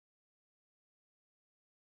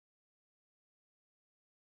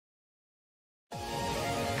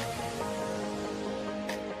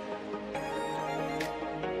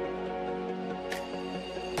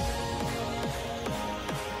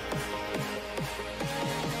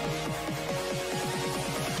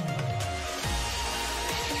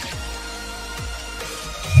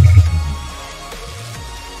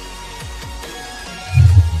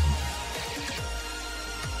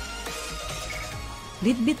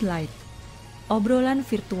Litbeat Lite, obrolan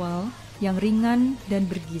virtual yang ringan dan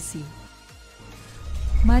bergizi.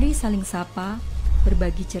 Mari saling sapa,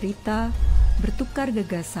 berbagi cerita, bertukar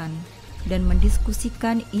gagasan, dan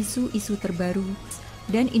mendiskusikan isu-isu terbaru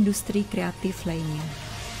dan industri kreatif lainnya.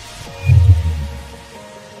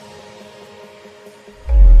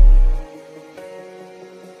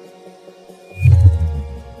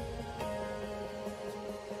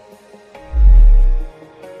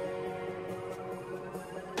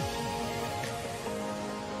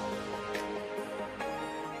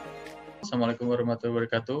 Assalamualaikum warahmatullahi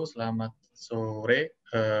wabarakatuh. Selamat sore.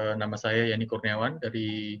 Nama saya Yani Kurniawan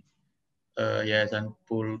dari Yayasan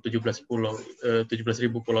 17.000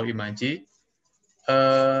 Pulau Imaji.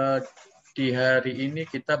 Di hari ini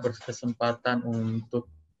kita berkesempatan untuk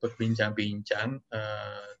berbincang-bincang.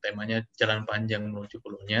 Temanya Jalan Panjang menuju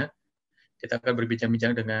Bologna. Kita akan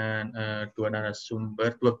berbincang-bincang dengan dua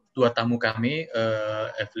narasumber, dua tamu kami,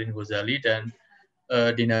 Evelyn Ghozalli dan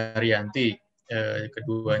Dina Riyanti.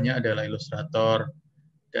 Keduanya adalah ilustrator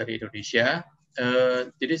dari Indonesia.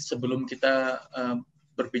 Jadi sebelum kita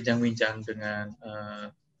berbincang-bincang dengan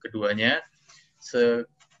keduanya,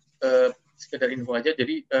 sekedar info aja.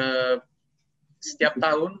 Jadi setiap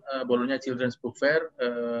tahun Bologna Children's Book Fair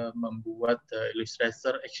membuat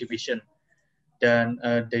Illustrators Exhibition, dan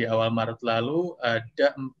dari awal Maret lalu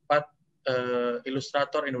ada 4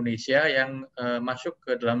 ilustrator Indonesia yang masuk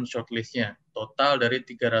ke dalam shortlistnya. Total dari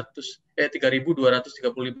 3.235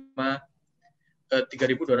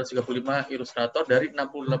 ilustrator dari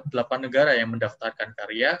 68 negara yang mendaftarkan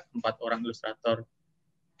karya. 4 orang ilustrator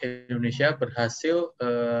Indonesia berhasil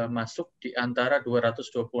masuk di antara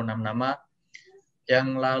 226 nama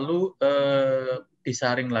yang lalu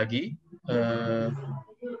disaring lagi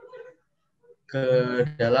ke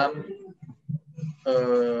dalam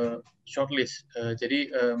shortlist.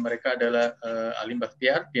 Jadi mereka adalah Alim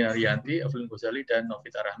Bakhtiar, Dina Riyanti, Evelyn Ghozalli, dan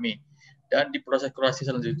Novita Fahmi. Dan di proses kurasi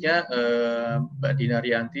selanjutnya, Mbak Dina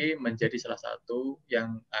Riyanti menjadi salah satu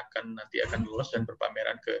yang nanti akan lolos dan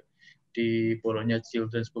berpameran di Bologna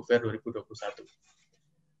Children's Book Fair 2021.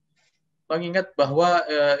 Mengingat bahwa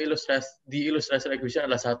di Illustrators Exhibition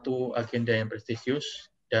adalah satu agenda yang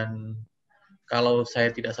prestisius, dan kalau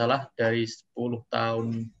saya tidak salah dari 10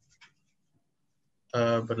 tahun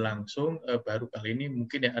berlangsung, baru kali ini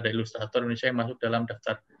mungkin ya ada ilustrator Indonesia yang masuk dalam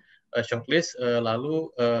daftar shortlist, lalu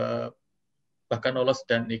bahkan lolos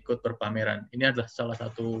dan ikut berpameran. Ini adalah salah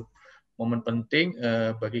satu momen penting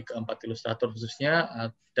bagi keempat ilustrator khususnya,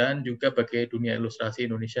 dan juga bagi dunia ilustrasi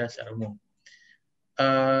Indonesia secara umum.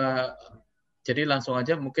 Jadi langsung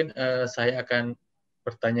aja mungkin saya akan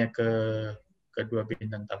bertanya ke kedua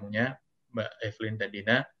bintang tamunya, Mbak Evelyn dan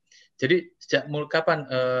Dina. Jadi sejak kapan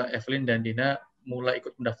Evelyn dan Dina mulai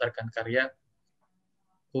ikut mendaftarkan karya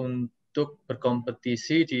untuk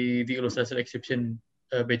berkompetisi di Illustrators Exhibition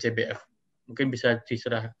BCBF? Mungkin bisa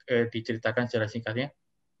diceritakan secara singkatnya.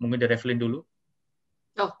 Mungkin dari Evelyn dulu.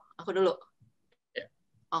 Oh, aku dulu. Ya.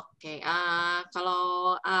 Oke,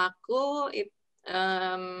 kalau aku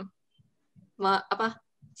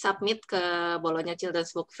submit ke Bologna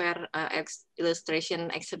Children's Book Fair Illustration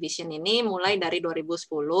Exhibition ini mulai dari 2010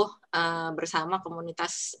 bersama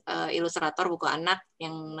komunitas ilustrator buku anak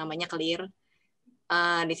yang namanya Clear.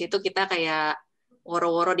 Di situ kita kayak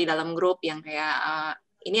woro-woro di dalam grup yang kayak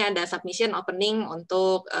ini ada submission opening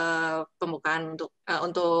untuk pembukaan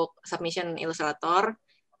untuk submission ilustrator.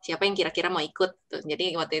 Siapa yang kira-kira mau ikut?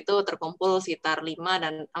 Jadi waktu itu terkumpul sekitar 5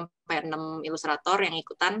 dan sampai 6 ilustrator yang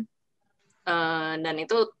ikutan. Dan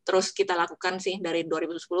itu terus kita lakukan sih dari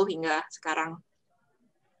 2010 hingga sekarang.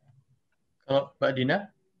 Kalau Mbak Dina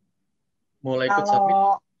mulai ikut submit?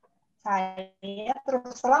 Kalau saya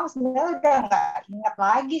terus terang sebenarnya udah nggak ingat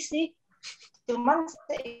lagi sih. Cuman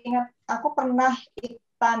saya ingat aku pernah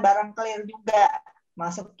ikutan bareng Clear juga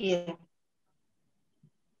masukin.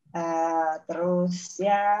 Terus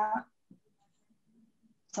ya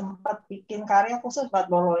sempat bikin karya khusus buat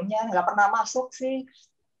Bologna, nggak pernah masuk sih.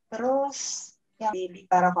 Terus yang di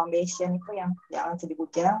Para Foundation itu yang Jalan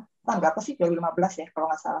Panjang, tahun berapa sih? 2015 ya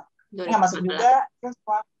kalau nggak salah. Nggak masuk juga. Terus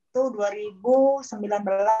waktu 2019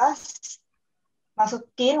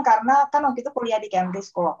 masukin karena kan waktu itu kuliah di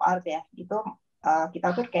Cambridge School of Art ya. Itu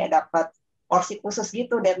kita tuh kayak dapat porsi khusus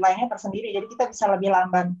gitu, deadline-nya tersendiri. Jadi kita bisa lebih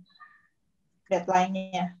lamban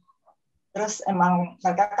deadline-nya. Terus emang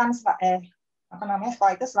mereka kan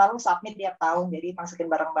sekolah itu selalu submit tiap tahun, jadi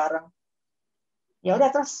masukin bareng-bareng. Ya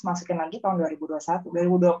udah terus masukin lagi tahun 2021.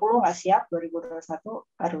 2020 nggak siap, 2021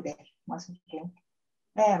 baru deh masukin.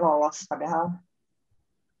 Lolos padahal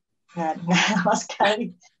nggak sama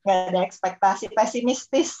sekali, nggak ada ekspektasi,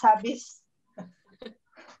 pesimistis habis.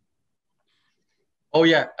 Oh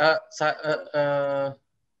ya,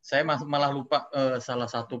 saya malah lupa salah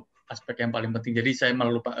satu aspek yang paling penting. Jadi saya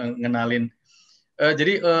malah lupa ngenalin.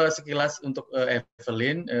 Jadi sekilas untuk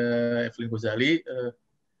Evelyn Ghozalli,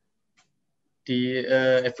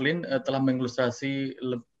 Evelyn telah mengilustrasi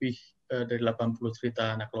lebih dari 80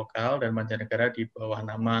 cerita anak lokal dan mancanegara di bawah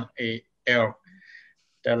nama AL.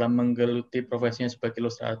 Dalam menggeluti profesinya sebagai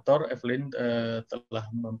ilustrator, Evelyn telah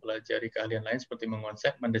mempelajari keahlian lain seperti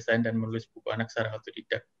mengonsep, mendesain, dan menulis buku anak secara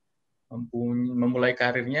otodidak. Memulai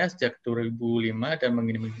karirnya sejak 2005 dan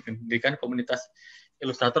mendirikan komunitas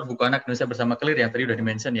ilustrator buku anak Indonesia bersama Clear yang tadi sudah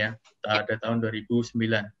di-mention ya, pada tahun 2009.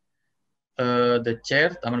 The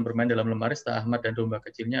Chair, Taman Bermain dalam Lemari, Seta Ahmad, dan Domba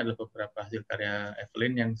Kecilnya adalah beberapa hasil karya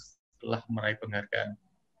Evelyn yang telah meraih penghargaan.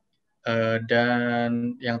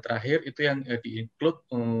 Dan yang terakhir itu yang di-include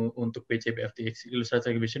untuk BCBF Illustrators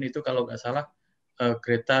Exhibition itu kalau nggak salah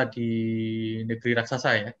kereta di negeri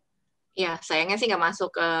raksasa ya. Ya, sayangnya sih nggak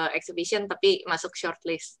masuk ke exhibition, tapi masuk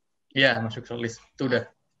shortlist. Iya, masuk shortlist. Itu udah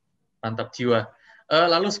mantap jiwa.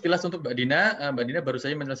 Lalu sekilas untuk Mbak Dina baru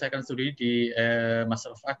saja menyelesaikan studi di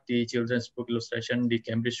Master of Art di Children's Book Illustration di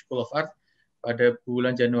Cambridge School of Art pada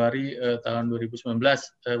bulan Januari tahun 2019.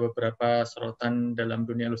 Beberapa sorotan dalam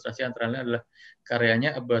dunia ilustrasi antara lain adalah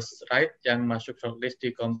karyanya A Bus Ride yang masuk shortlist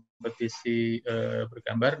di kompetisi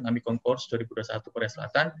bergambar NAMI Concourse 2021 Korea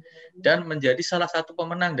Selatan dan menjadi salah satu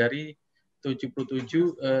pemenang dari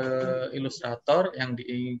 77 ilustrator yang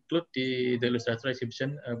di-include di The Illustrators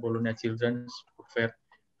Exhibition Bologna Children's Book Fair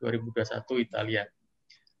 2021 Italia.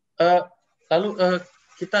 Lalu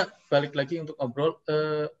kita balik lagi untuk ngobrol.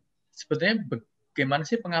 Sebetulnya bagaimana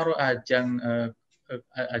sih pengaruh ajang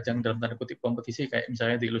dalam tanda kutip kompetisi kayak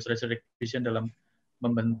misalnya di Illustrators Exhibition dalam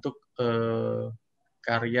membentuk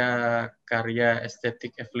karya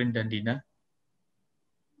estetik Evelyn dan Dina?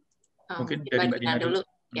 Mungkin dari Mbak Dina dulu.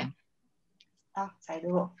 Ya. Saya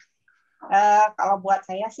dulu. Kalau buat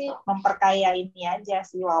saya sih memperkaya ini aja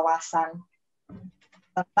sih wawasan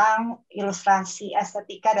tentang ilustrasi,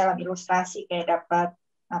 estetika dalam ilustrasi, kayak dapat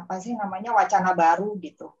apa sih namanya wacana baru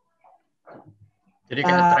gitu. Jadi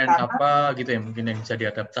kayak tren apa gitu ya mungkin yang bisa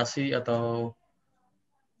diadaptasi atau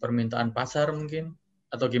permintaan pasar mungkin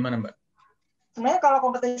atau gimana Mbak? Sebenarnya kalau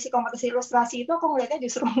kompetisi ilustrasi itu aku melihatnya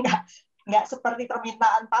justru nggak seperti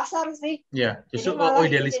permintaan pasar sih. Ya, justru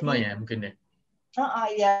idealisme ya mungkin ya.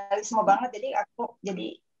 Idealisme banget. Jadi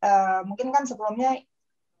mungkin kan sebelumnya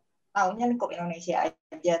tahunnya lingkup Indonesia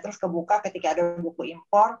aja, terus kebuka ketika ada buku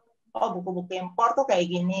impor. Buku-buku impor tuh kayak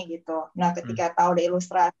gini gitu. Nah, ketika tahu ada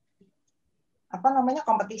ilustrasi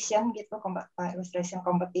competition gitu, illustration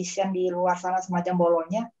competition di luar sana semacam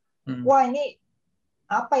Bologna. Wah, ini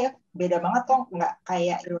apa ya? Beda banget kok, nggak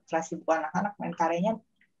kayak ilustrasi buku anak-anak, main karyanya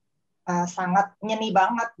sangat nyeni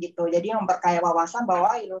banget gitu. Jadi memperkaya wawasan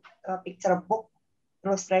bahwa picture book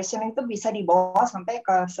illustration itu bisa dibawa sampai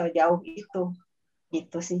ke sejauh itu.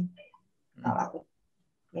 Gitu sih. Kalau aku.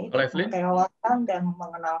 Ya itu memperkaya wawasan dan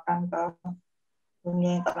mengenalkan ke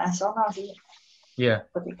dunia internasional sih. Iya.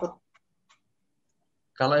 Ikut-ikut.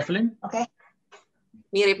 Kalau Evelyn? Oke.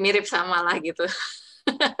 Mirip-mirip sama lah gitu.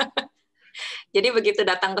 Jadi begitu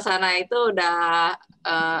datang ke sana itu udah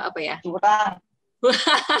apa ya? Curang.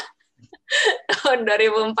 Tahun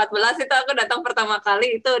 2014 itu aku datang pertama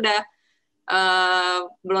kali itu udah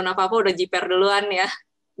belum apa-apa udah jiper duluan ya.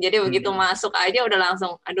 Jadi begitu masuk aja udah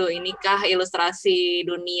langsung, aduh inikah ilustrasi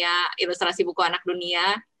dunia, ilustrasi buku anak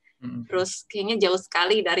dunia. Terus kayaknya jauh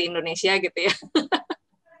sekali dari Indonesia gitu ya.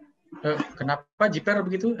 Kenapa jiper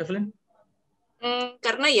begitu, Evelyn?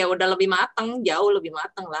 Karena ya udah lebih matang, jauh lebih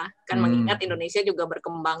matang lah. Kan mengingat Indonesia juga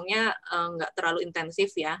berkembangnya nggak terlalu intensif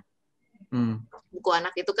ya. Buku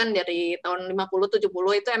anak itu kan dari tahun 50-70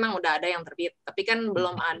 itu emang udah ada yang terbit, tapi kan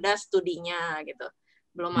belum ada studinya gitu.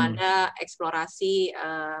 Belum ada eksplorasi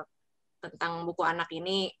tentang buku anak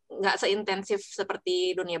ini, nggak seintensif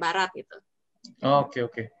seperti dunia barat gitu.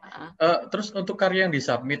 Oke. Terus untuk karya yang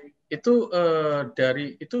disubmit itu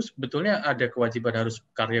itu sebetulnya ada kewajiban harus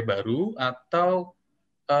karya baru atau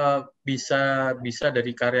bisa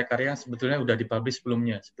dari karya-karya yang sebetulnya udah dipublish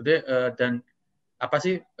sebelumnya. Sebetulnya dan apa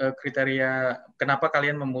sih kriteria kenapa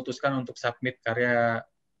kalian memutuskan untuk submit karya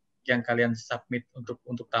yang kalian submit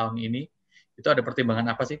untuk tahun ini? Itu ada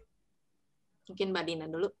pertimbangan apa sih? Mungkin Mbak Dina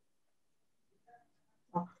dulu.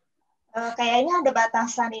 Kayaknya ada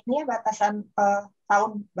batasan ini ya, batasan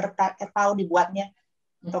tahun dibuatnya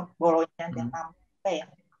untuk Bologna dan ya.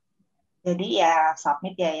 Jadi ya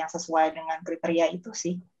submit ya yang sesuai dengan kriteria itu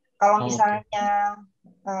sih. Kalau misalnya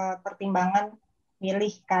pertimbangan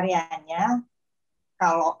milih karyanya,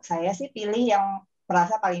 kalau saya sih pilih yang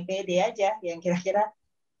merasa paling pede aja, yang kira-kira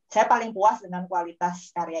saya paling puas dengan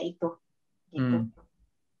kualitas karya itu. Gitu.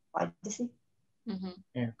 aja sih.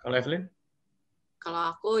 Ya, kalau Evelyn?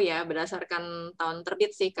 Kalau aku ya berdasarkan tahun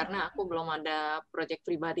terbit sih, karena aku belum ada proyek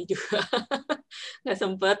pribadi juga, nggak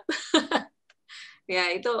sempet.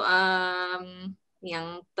 Ya itu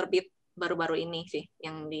yang terbit baru-baru ini sih,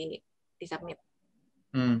 yang di submit.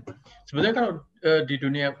 Sebenarnya kalau di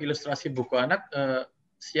dunia ilustrasi buku anak,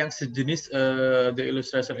 yang sejenis The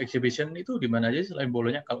Illustrators Exhibition itu di mana aja selain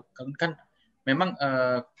Bologna? Kalau kan memang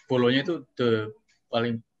Bologna itu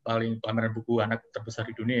paling pameran buku anak terbesar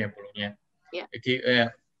di dunia ya, Bologna. Ya.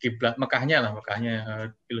 Kiblat Mekahnya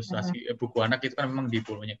ilustrasi buku anak itu kan memang di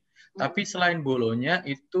Bologna. Tapi selain Bologna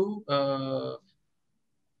itu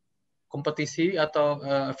kompetisi atau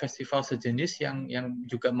festival sejenis yang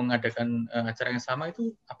juga mengadakan acara yang sama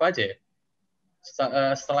itu apa aja ya?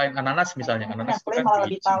 Selain Ananas misalnya, Ananas itu kan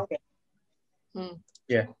lebih tahu deh.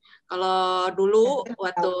 Yeah. Kalau dulu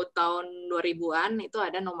waktu tahun 2000-an itu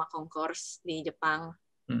ada Noma Concourse di Jepang.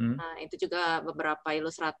 Nah, itu juga beberapa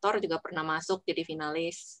ilustrator juga pernah masuk jadi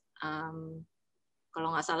finalis.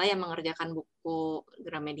 Kalau nggak salah yang mengerjakan buku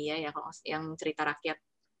Gramedia ya, yang cerita rakyat.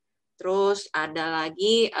 Terus ada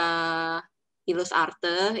lagi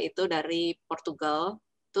Illustrators itu dari Portugal.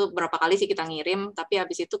 Itu berapa kali sih kita ngirim, tapi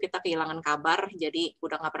habis itu kita kehilangan kabar, jadi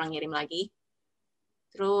udah nggak pernah ngirim lagi.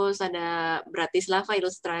 Terus ada Bratislava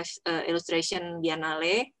Illustration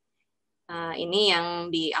Biennale. Ini yang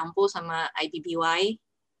diampu sama IDBY.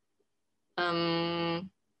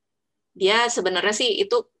 Dia sebenarnya sih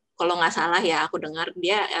itu kalau nggak salah ya aku dengar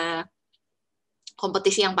dia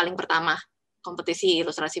kompetisi yang paling pertama, kompetisi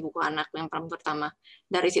ilustrasi buku anak yang paling pertama.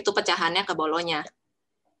 Dari situ pecahannya ke Bologna.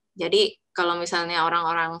 Jadi kalau misalnya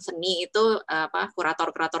orang-orang seni itu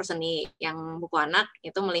kurator-kurator seni yang buku anak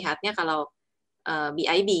itu melihatnya kalau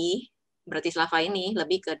BIB Bratislava ini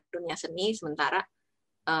lebih ke dunia seni, sementara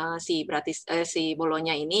si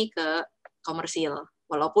Bologna ini ke komersil,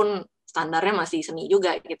 walaupun standarnya masih seni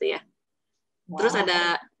juga gitu ya. Wow. Terus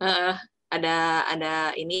ada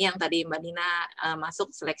ini yang tadi Mbak Dina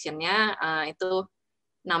masuk selection-nya itu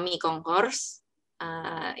NAMI Concourse,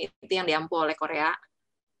 itu yang diampu oleh Korea.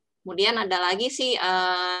 Kemudian ada lagi sih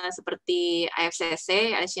seperti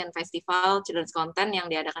AFCC Asian Festival Children's Content yang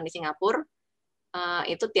diadakan di Singapura.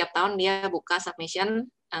 Itu tiap tahun dia buka submission,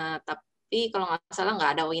 tapi kalau nggak salah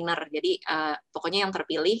nggak ada winner. Jadi pokoknya yang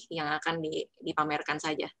terpilih yang akan dipamerkan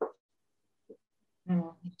saja.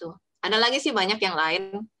 Itu. Ada lagi sih banyak yang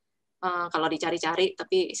lain kalau dicari-cari,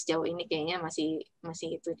 tapi sejauh ini kayaknya masih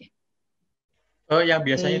itu deh. Yang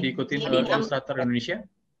biasanya diikutin oleh Illustrator Indonesia?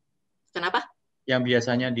 Kenapa? Yang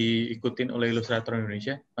biasanya diikutin oleh Illustrator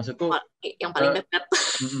Indonesia? Maksudku yang paling dekat.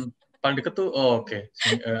 Paling dekat tuh, oke.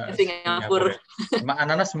 Singapura. Sama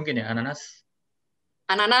Ananas mungkin ya, Ananas?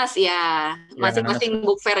 Ananas ya, masing-masing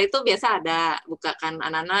book fair itu biasa ada bukakan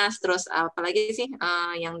Ananas, terus apalagi sih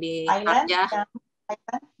yang di Karya,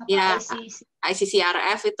 ya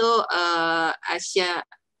ICCRF itu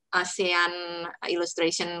ASEAN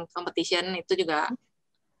Illustration Competition itu juga,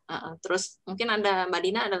 terus mungkin ada Mbak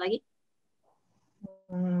Dina ada lagi?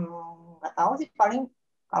 Nggak tahu sih, paling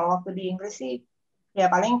kalau waktu di Inggris sih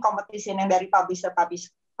ya paling kompetisi yang dari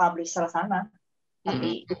publisher sana.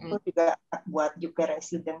 Tapi itu juga buat UK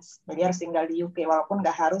residents, jadi harus tinggal di UK walaupun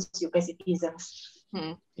nggak harus UK citizens.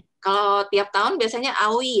 Kalau tiap tahun biasanya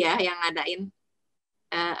AUI ya yang ngadain.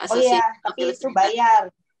 Iya, tapi itu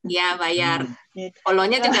bayar. Iya, bayar.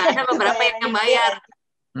 Polonya juga ada beberapa yang bayar.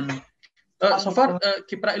 So far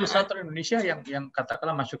kiprah ilustrator Indonesia yang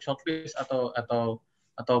katakanlah masuk shortlist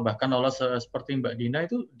atau bahkan lolos seperti Mbak Dina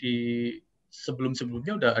itu di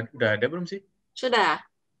sebelumnya udah ada belum sih? Sudah.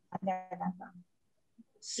 Ada.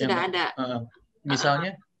 Ada.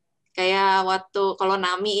 Misalnya? Kayak waktu kalau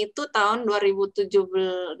NAMI itu tahun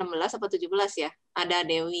 2016 atau 17 ya, ada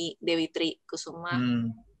Dewi Tri Kusuma.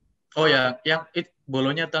 Oh ya, yang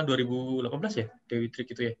Bologna tahun 2018 ya, Dewi Tri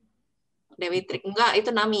itu ya? Dewi Tri enggak,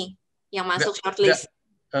 itu NAMI yang masuk shortlist.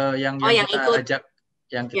 Yang kita ikut. Ajak,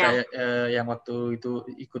 yang kita yang waktu itu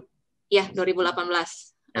ikut. Iya,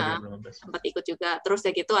 2018. Sempat ikut juga. Terus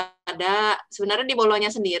ya gitu ada sebenarnya di Bologna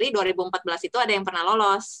sendiri 2014 itu ada yang pernah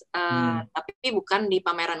lolos, tapi bukan di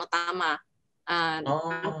pameran utama.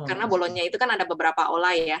 Karena Bologna itu kan ada beberapa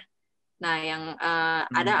aula ya. Nah, yang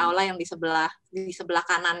ada aula yang di sebelah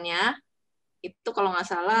kanannya itu kalau nggak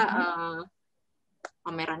salah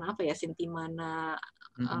pameran apa ya, Sintimana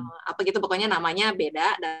apa gitu, pokoknya namanya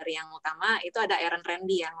beda dari yang utama. Itu ada Aaron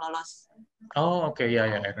Randy yang lolos. Oke, ya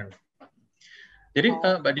Aaron. Jadi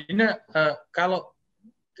Mbak Dina, kalau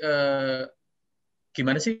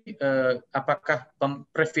gimana sih, apakah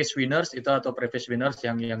previous winners itu atau previous winners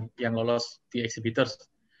yang lolos di exhibitors,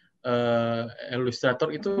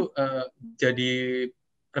 ilustrator itu jadi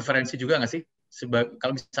preferensi juga nggak sih?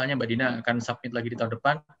 Kalau misalnya Mbak Dina akan submit lagi di tahun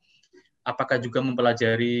depan, apakah juga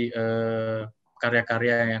mempelajari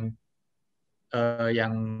karya-karya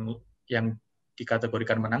yang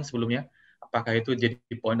dikategorikan menang sebelumnya? Apakah itu jadi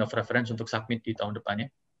point of reference untuk submit di tahun depannya?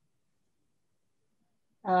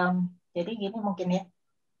 Jadi gini mungkin ya,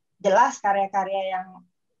 jelas karya-karya yang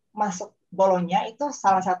masuk Bologna itu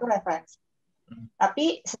salah satu referensi.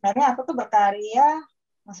 Tapi sebenarnya aku tuh berkarya,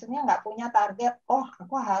 maksudnya nggak punya target, oh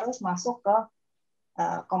aku harus masuk ke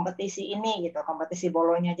kompetisi ini gitu, kompetisi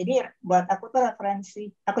Bologna. Jadi buat aku tuh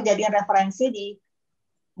aku jadiin referensi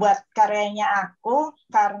buat karyanya aku,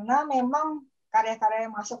 karena memang karya-karya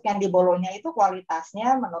yang masuk yang di Bologna itu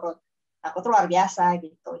kualitasnya menurut aku tuh luar biasa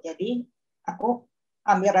gitu. Jadi aku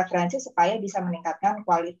ambil referensi supaya bisa meningkatkan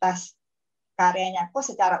kualitas karyanya aku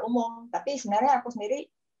secara umum. Tapi sebenarnya aku sendiri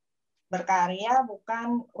berkarya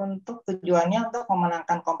bukan untuk tujuannya untuk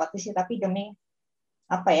memenangkan kompetisi, tapi demi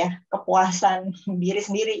kepuasan diri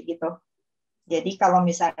sendiri gitu. Jadi kalau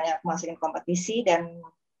misalnya aku masukin kompetisi dan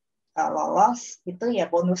lolos, itu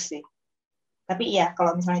ya bonus sih. Tapi ya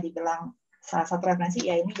kalau misalnya dibilang salah satu referensi,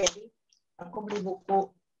 ya ini jadi aku beli buku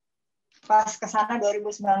pas ke sana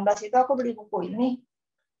 2019 itu, aku beli buku ini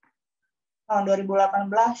tahun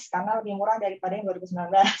 2018 karena lebih murah daripada yang 2019.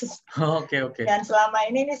 Oke. Dan selama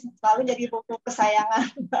ini selalu jadi buku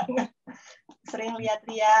kesayangan banget. Sering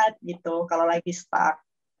lihat-lihat gitu kalau lagi stuck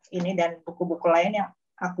ini, dan buku-buku lain yang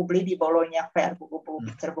aku beli di Bologna Fair, buku-buku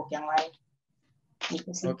picture book yang lain.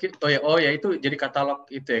 Gitu sih. Oke. Oh ya itu jadi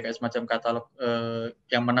katalog itu ya, kayak semacam katalog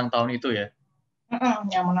yang menang tahun itu ya.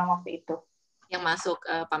 Yang menang waktu itu. Yang masuk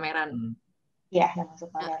pameran. Iya, yang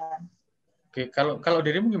masuk pameran. Oke, kalau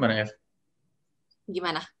dirimu gimana, Ev?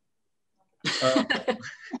 Gimana?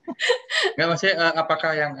 Nggak, maksudnya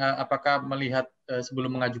apakah melihat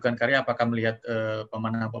sebelum mengajukan karya, apakah melihat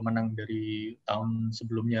pemenang-pemenang dari tahun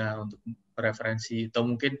sebelumnya untuk referensi, atau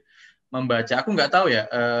mungkin membaca? Aku nggak tahu ya,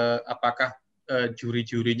 apakah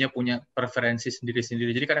juri-jurinya punya preferensi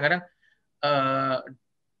sendiri-sendiri. Jadi kadang-kadang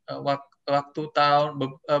waktu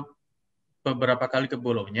beberapa kali ke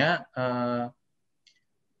Bologna,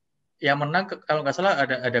 yang menang kalau nggak salah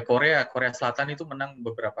ada Korea Selatan itu menang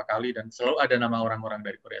beberapa kali, dan selalu ada nama orang-orang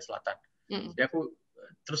dari Korea Selatan. Jadi aku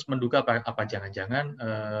terus menduga apa jangan-jangan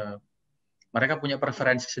mereka punya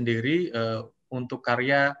preferensi sendiri untuk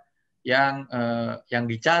karya yang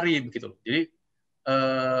dicari begitu. Jadi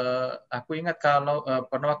aku ingat kalau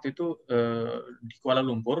pernah waktu itu di Kuala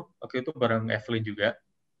Lumpur, waktu itu bareng Evelyn juga,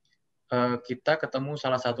 kita ketemu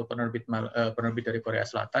salah satu penerbit dari Korea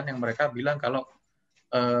Selatan yang mereka bilang kalau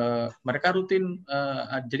mereka rutin,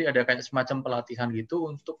 jadi ada kayak semacam pelatihan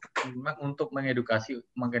gitu untuk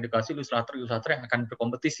mengedukasi ilustrator yang akan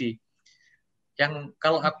berkompetisi. Yang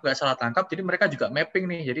kalau aku nggak salah tangkap, jadi mereka juga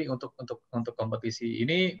mapping nih. Jadi untuk kompetisi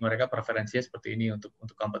ini mereka preferensinya seperti ini, untuk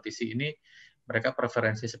kompetisi ini mereka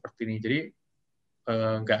preferensi seperti ini. Jadi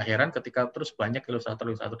nggak heran ketika terus banyak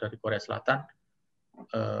ilustrator dari Korea Selatan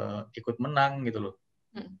ikut menang gitu loh.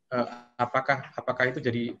 Apakah itu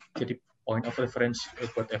jadi point of reference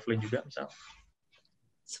buat Evelyn juga misal?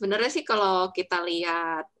 Sebenarnya sih kalau kita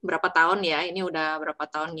lihat berapa tahun ya, ini udah berapa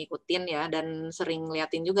tahun ngikutin ya, dan sering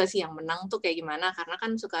liatin juga sih yang menang tuh kayak gimana, karena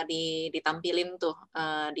kan suka ditampilin tuh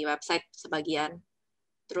di website sebagian.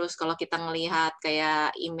 Terus kalau kita ngelihat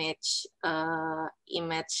kayak image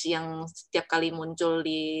yang setiap kali muncul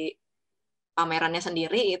di pamerannya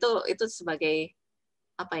sendiri, itu sebagai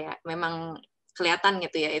apa ya, memang kelihatan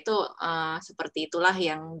gitu ya, itu seperti itulah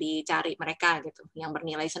yang dicari mereka gitu, yang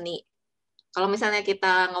bernilai seni. Kalau misalnya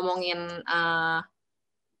kita ngomongin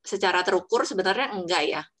secara terukur, sebenarnya enggak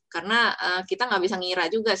ya, karena kita nggak bisa ngira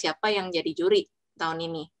juga siapa yang jadi juri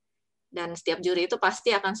tahun ini. Dan setiap juri itu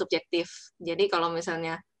pasti akan subjektif. Jadi kalau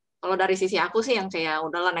dari sisi aku sih yang kayak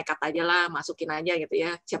udahlah nekat aja lah, masukin aja gitu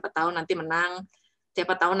ya, siapa tahu nanti menang,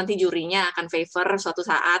 siapa tahu nanti jurinya akan favor suatu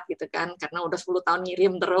saat gitu kan, karena udah 10 tahun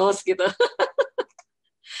ngirim terus gitu.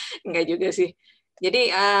 Enggak juga sih.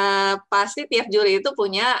 Jadi pasti tiap juri itu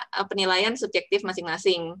punya penilaian subjektif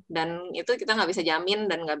masing-masing, dan itu kita nggak bisa jamin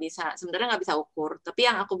dan sebenarnya nggak bisa ukur. Tapi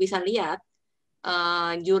yang aku bisa lihat,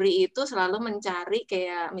 juri itu selalu mencari,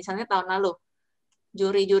 kayak misalnya tahun lalu,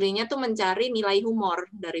 juri-jurinya tuh mencari nilai humor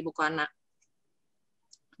dari buku anak.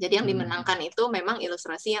 Jadi yang dimenangkan itu memang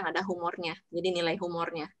ilustrasi yang ada humornya, jadi nilai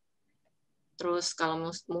humornya. Terus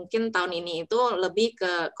kalau mungkin tahun ini itu lebih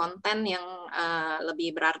ke konten yang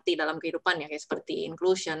lebih berarti dalam kehidupan ya, kayak seperti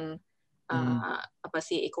inclusion,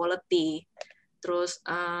 equality. Terus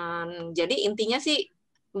jadi intinya sih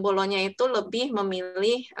Bologna itu lebih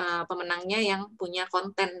memilih pemenangnya yang punya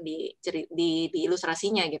konten di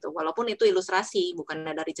ilustrasinya gitu, walaupun itu ilustrasi bukan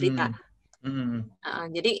dari cerita.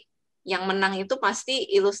 Jadi yang menang itu pasti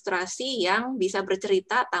ilustrasi yang bisa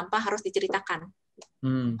bercerita tanpa harus diceritakan.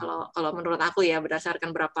 Kalau menurut aku ya, berdasarkan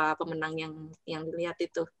berapa pemenang yang dilihat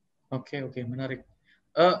itu. Oke, menarik.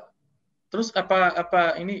 Terus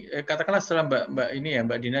apa ini katakanlah setelah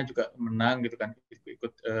Mbak Dina juga menang gitu kan,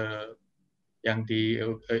 ikut yang di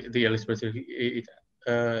Illustrators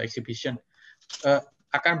Exhibition,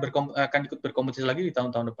 akan ikut berkompetisi lagi di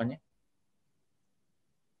tahun-tahun depannya?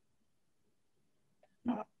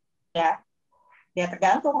 Ya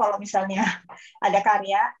tergantung. Kalau misalnya ada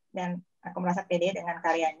karya dan aku merasa pede dengan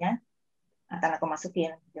karyanya, akan aku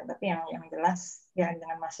masukin. Tapi yang jelas ya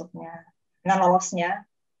dengan masuknya, dengan lolosnya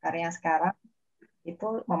karya yang sekarang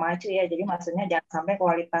itu memacu ya. Jadi maksudnya jangan sampai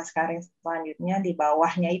kualitas karya selanjutnya di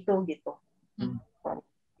bawahnya itu gitu.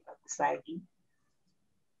 Bagus lagi.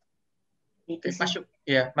 Itu sih.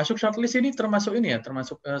 Masuk shortlist ini termasuk ini ya,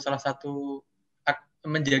 termasuk salah satu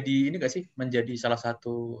menjadi ini nggak sih? Menjadi salah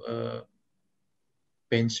satu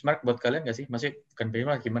benchmark buat kalian nggak sih? Maksudnya bukan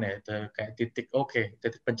benchmark gimana ya? Kayak titik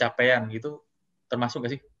pencapaian gitu, termasuk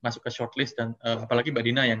nggak sih masuk ke shortlist, dan apalagi Mbak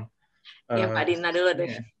Dina yang Mbak Dina dulu deh.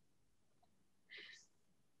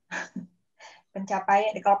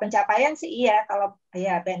 Kalau pencapaian sih iya, kalau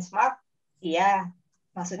ya benchmark iya.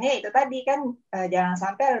 Maksudnya itu tadi kan jangan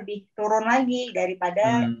sampai lebih turun lagi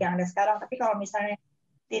daripada yang ada sekarang. Tapi kalau misalnya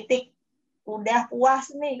titik udah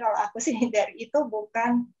puas nih, kalau aku sih dari itu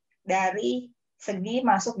bukan dari segi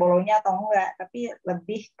masuk Bologna atau enggak, tapi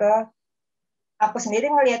lebih ke aku sendiri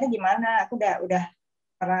ngelihatnya gimana. Aku udah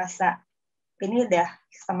merasa ini udah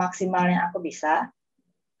semaksimal yang aku bisa,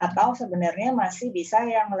 atau sebenarnya masih bisa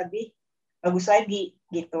yang lebih bagus lagi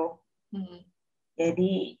gitu.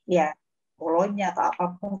 Jadi ya Bologna atau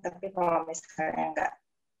apapun, tapi kalau misalnya enggak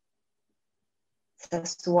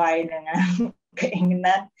sesuai dengan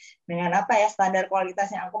keinginan, dengan standar kualitas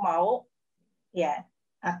yang aku mau, ya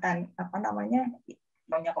akan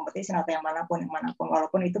banyak kompetisi atau yang manapun,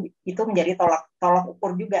 walaupun itu menjadi tolak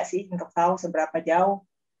ukur juga sih untuk tahu seberapa jauh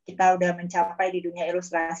kita udah mencapai di dunia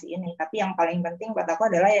ilustrasi ini. Tapi yang paling penting buat aku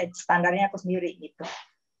adalah ya standarnya aku sendiri gitu,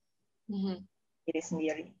 diri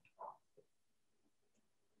sendiri.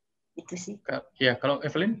 Itu sih. Ya, kalau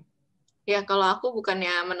Evelyn? Ya, kalau aku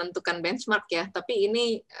bukannya menentukan benchmark ya, tapi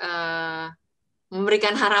ini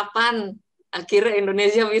memberikan harapan akhirnya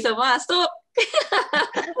Indonesia bisa masuk.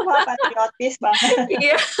 Wah, patriotis banget.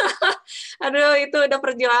 Iya. Aduh, itu udah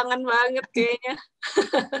perjuangan banget kayaknya.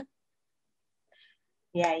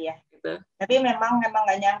 Iya. Gitu. Tapi memang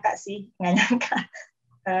nggak nyangka sih, nggak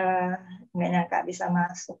nyangka bisa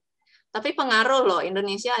masuk. Tapi pengaruh loh,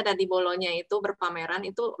 Indonesia ada di Bologna itu berpameran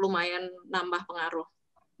itu lumayan nambah pengaruh.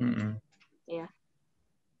 Iya.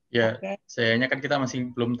 Ya, sayangnya kan kita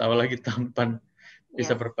masih belum tahu lagi tahun depan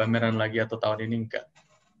bisa berpameran lagi atau tahun ini enggak.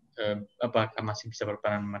 Apakah masih bisa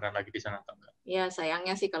berpameran lagi di sana atau enggak? Ya,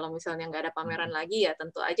 sayangnya sih kalau misalnya nggak ada pameran lagi, ya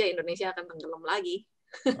tentu aja Indonesia akan tenggelam lagi.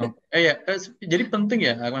 Jadi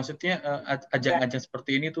penting ya, maksudnya ajang-ajang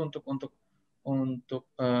seperti ini tuh untuk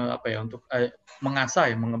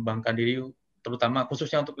mengasah ya, mengembangkan diri, terutama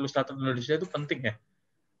khususnya untuk ilustrator Indonesia itu penting ya.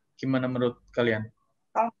 Gimana menurut kalian?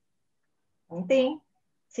 Penting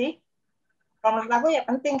sih. Kalau menurut aku ya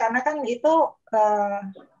penting, karena kan itu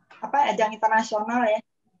ajang internasional ya.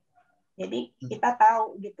 Jadi kita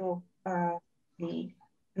tahu gitu di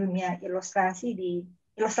dunia ilustrasi, di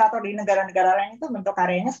ilustrator di negara-negara lain itu bentuk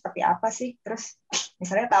karyanya seperti apa sih? Terus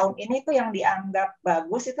misalnya tahun ini tuh yang dianggap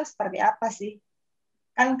bagus itu seperti apa sih?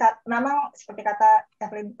 Kan memang seperti kata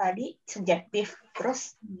Evelyn tadi subjektif.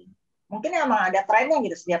 Terus mungkin emang ada trennya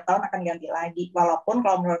gitu, setiap tahun akan ganti lagi. Walaupun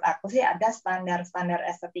kalau menurut aku sih ada standar-standar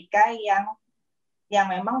estetika yang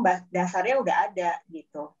memang dasarnya udah ada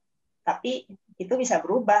gitu. Tapi itu bisa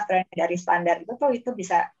berubah, tren dari standar itu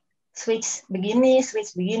bisa switch begini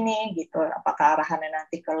gitu. Apakah arahannya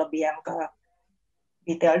nanti ke lebih yang ke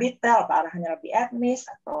detail-detail, apa arahannya lebih etnis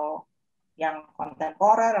atau yang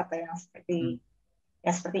kontemporer atau yang seperti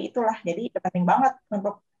itulah. Jadi penting banget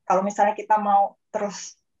untuk kalau misalnya kita mau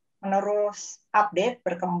terus-menerus update,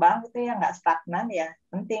 berkembang gitu ya, nggak stagnan ya,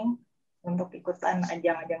 penting untuk ikutan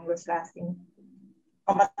ajang-ajang ilustrasi.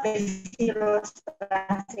 Kompetisi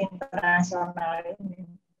ilustrasi internasional ini.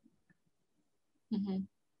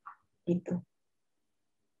 Gitu.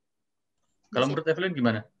 Kalau menurut Evelyn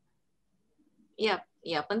gimana? Iya,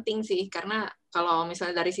 penting sih, karena kalau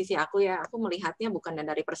misalnya dari sisi aku ya, aku melihatnya bukan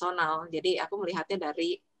dari personal, jadi aku melihatnya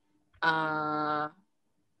dari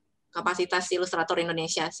kapasitas ilustrator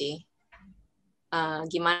Indonesia sih.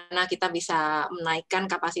 Gimana kita bisa menaikkan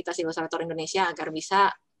kapasitas ilustrator Indonesia agar bisa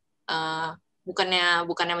bukannya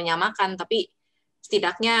menyamakan, tapi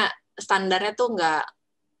setidaknya standarnya tuh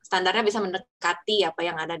standarnya bisa mendekati apa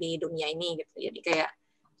yang ada di dunia ini gitu. Jadi kayak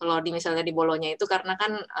kalau misalnya di Bologna itu karena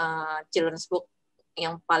kan children's book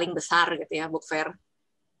yang paling besar gitu ya, book fair,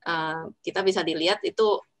 kita bisa dilihat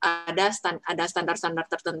itu ada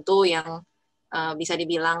standar-standar tertentu yang bisa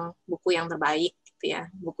dibilang buku yang terbaik gitu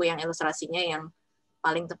ya, buku yang ilustrasinya yang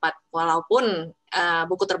paling tepat, walaupun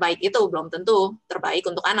buku terbaik itu belum tentu terbaik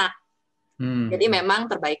untuk anak. Jadi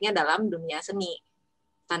memang terbaiknya dalam dunia seni,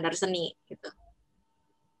 standar seni gitu.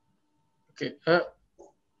 Oke,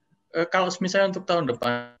 kalau misalnya untuk tahun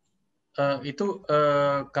depan itu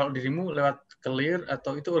kalau dirimu lewat clear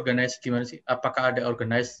atau itu organize gimana sih? Apakah ada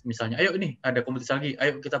organize misalnya, ayo ini ada kompetisi lagi,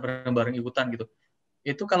 ayo kita bareng-bareng ikutan gitu.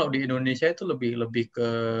 Itu kalau di Indonesia itu lebih ke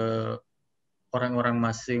orang-orang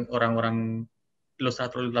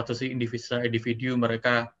ilustrator individu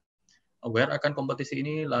mereka aware akan kompetisi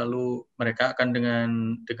ini, lalu mereka akan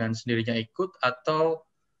dengan sendirinya ikut, atau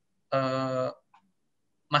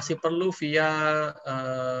masih perlu via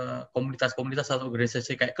komunitas-komunitas atau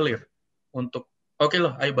organisasi kayak Clear untuk oke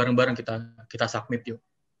loh, ayo bareng-bareng kita submit yuk.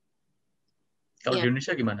 Kalau di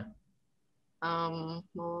Indonesia gimana?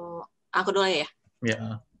 Aku dulu ya.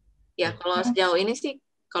 Ya, kalau sejauh ini sih,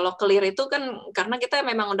 kalau Clear itu kan karena kita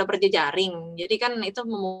memang udah berjejaring, jadi kan itu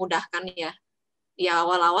memudahkan ya. Ya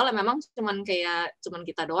awal-awal memang cuman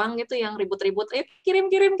kita doang gitu yang ribut-ribut, kirim,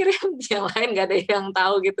 yang lain nggak ada yang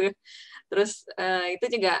tahu gitu. Terus itu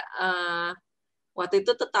juga waktu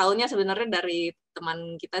itu tuh tahunya sebenarnya dari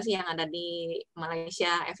teman kita sih yang ada di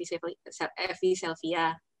Malaysia, Evi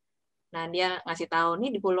Selvia. Nah dia ngasih tahu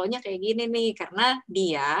nih di Bologna kayak gini nih, karena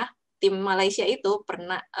dia tim Malaysia itu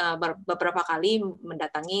pernah beberapa kali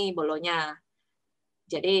mendatangi Bologna.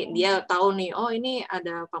 Jadi dia tahu nih, oh ini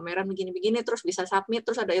ada pameran begini-begini, terus bisa submit,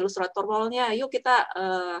 terus ada ilustrator wall-nya, yuk kita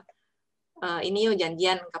ini yuk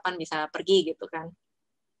janjian kapan bisa pergi gitu kan.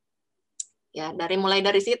 Ya mulai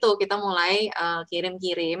dari situ kita mulai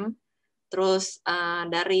kirim-kirim, terus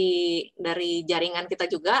dari jaringan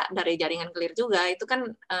kita juga, dari jaringan Clear juga, itu kan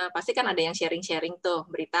pasti kan ada yang sharing-sharing tuh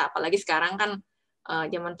berita, apalagi sekarang kan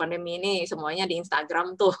zaman pandemi ini semuanya di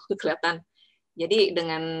Instagram tuh kelihatan. Jadi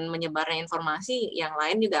dengan menyebarnya informasi, yang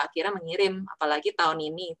lain juga akhirnya mengirim. Apalagi tahun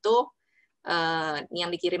ini itu yang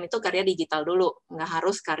dikirim itu karya digital dulu, nggak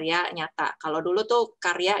harus karya nyata. Kalau dulu tuh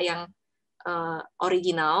karya yang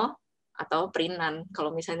original atau printan,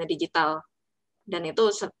 kalau misalnya digital. Dan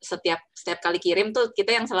itu setiap kali kirim tuh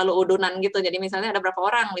kita yang selalu udunan gitu. Jadi misalnya ada berapa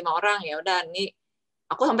orang, 5 orang, ya udah nih.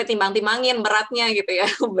 Aku sampai timbang-timbangin beratnya gitu ya,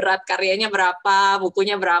 berat karyanya berapa,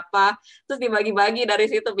 bukunya berapa, terus dibagi-bagi dari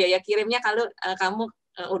situ biaya kirimnya kalau kamu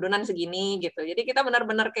udunan segini gitu. Jadi kita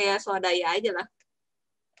benar-benar kayak swadaya aja lah.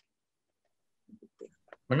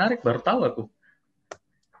 Menarik, baru tahu aku.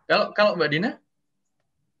 Kalau Mbak Dina?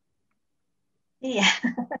 Iya.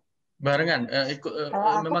 Barengan,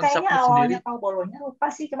 Kalau aku memang kayaknya submit awalnya sendiri. tahu Bologna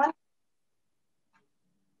lupa sih, cuman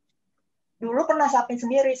dulu pernah submit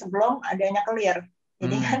sendiri sebelum adanya Clear.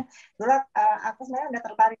 Jadi kan dulu aku sebenarnya udah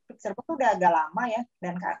tertarik tersebut tuh udah agak lama ya,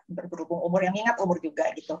 dan berhubung umur yang ingat umur juga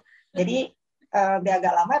gitu. Jadi udah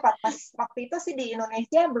agak lama, pas waktu itu sih di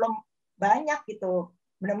Indonesia belum banyak gitu,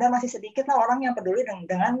 benar-benar masih sedikit lah orang yang peduli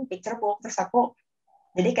dengan picture book. Terus aku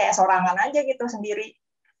jadi kayak sorangan aja gitu sendiri,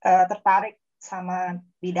 tertarik sama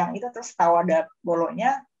bidang itu, terus tahu ada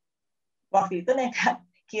Bologna, waktu itu nekat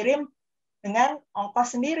kirim dengan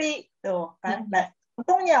ongkos sendiri tuh kan. Nah,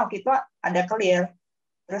 untungnya waktu itu ada Clear,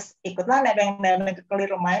 terus ikutlah nebeng ke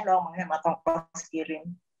Clear, lumayan dong menghemat ongkos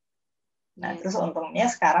kirim. Nah, terus untungnya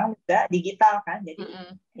sekarang juga digital kan, jadi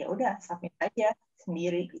ya udah submit aja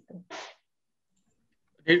sendiri gitu.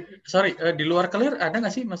 Di luar Clear ada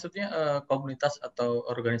nggak sih maksudnya komunitas atau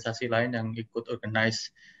organisasi lain yang ikut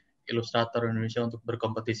organize ilustrator Indonesia untuk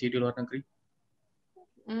berkompetisi di luar negeri?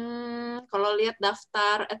 Kalau lihat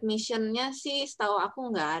daftar admission-nya sih setahu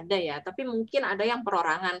aku nggak ada ya, tapi mungkin ada yang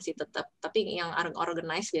perorangan sih tetap, tapi yang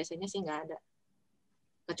organize biasanya sih nggak ada.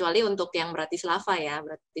 Kecuali untuk yang Bratislava ya,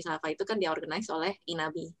 Bratislava itu kan di-organize oleh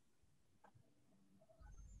INABI.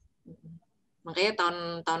 Makanya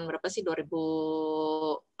tahun berapa sih,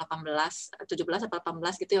 2018, 17 atau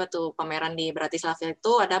 18 gitu, waktu pameran di Bratislava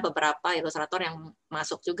itu ada beberapa ilustrator yang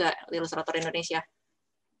masuk juga, ilustrator Indonesia.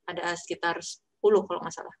 Ada sekitar 10 kalau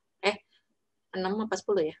nggak salah. 6 apa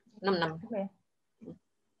 10 ya? 6. Okay.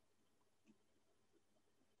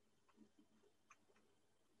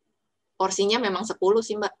 Porsinya memang 10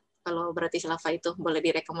 sih Mbak, kalau Bratislava itu boleh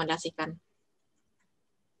direkomendasikan.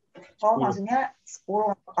 Oh, maksudnya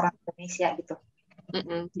 10 orang Indonesia gitu.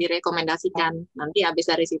 Direkomendasikan. Nanti habis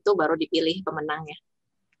dari situ baru dipilih pemenangnya.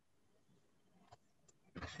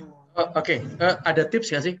 Oke. Ada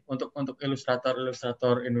tips nggak sih untuk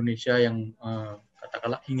ilustrator Indonesia yang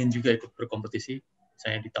katakanlah ingin juga ikut berkompetisi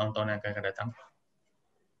saya di tahun-tahun yang akan datang?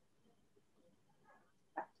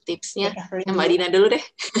 Tipsnya Mbak Dina dulu deh.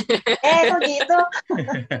 Kok gitu?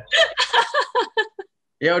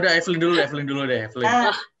 Ya udah Evelyn dulu deh.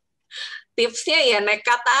 Nah, tipsnya ya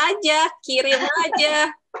nekat aja, kirim aja.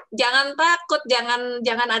 Jangan takut,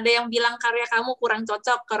 jangan ada yang bilang karya kamu kurang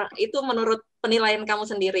cocok. Itu menurut penilaian kamu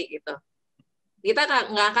sendiri gitu. Kita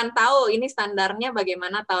nggak akan tahu ini standarnya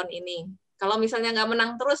bagaimana tahun ini. Kalau misalnya nggak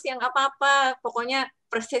menang terus ya nggak apa-apa. Pokoknya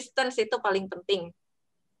persistence itu paling penting.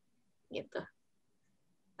 Gitu.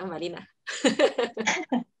 Mbak Dina.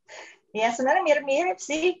 Ya sebenarnya mirip-mirip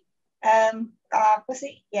sih. Kalau aku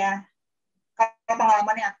sih ya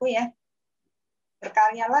pengalamannya aku ya,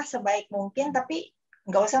 berkaryalah sebaik mungkin, tapi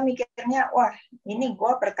nggak usah mikirnya wah ini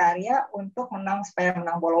gue berkarya untuk supaya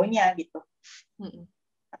menang Bologna gitu.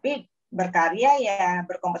 Tapi berkarya ya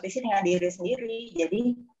berkompetisi dengan diri sendiri.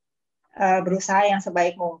 Jadi berusaha yang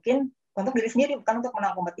sebaik mungkin untuk diri sendiri, bukan untuk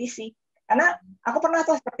menang kompetisi. Karena aku pernah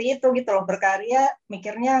tuh seperti itu gitu loh, berkarya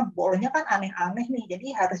mikirnya Bologna kan aneh-aneh nih, jadi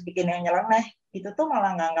harus bikin yang nyeleneh. Itu tuh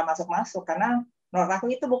malah nggak masuk-masuk, karena menurut aku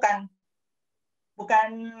itu bukan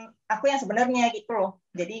aku yang sebenarnya gitu loh.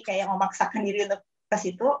 Jadi kayak memaksakan diri untuk ke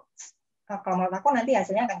situ, kalau menurut aku nanti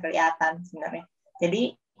hasilnya akan kelihatan sebenarnya.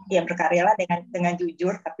 Jadi ya berkaryalah dengan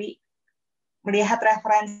jujur, tapi melihat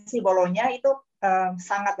referensi Bologna itu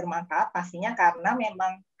sangat bermanfaat pastinya, karena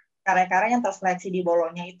memang karya-karya yang terseleksi di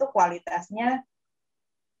Bologna itu kualitasnya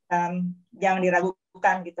jangan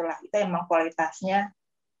diragukan gitulah. Itu emang kualitasnya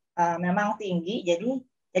memang tinggi. Jadi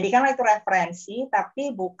jadikanlah itu referensi,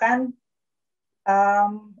 tapi bukan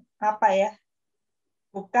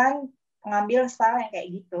bukan mengambil style yang kayak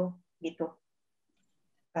gitu.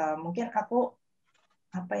 Mungkin aku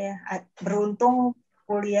beruntung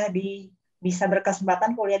bisa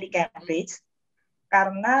berkesempatan kuliah di Cambridge,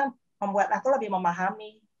 karena membuat aku lebih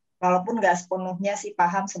memahami, walaupun nggak sepenuhnya sih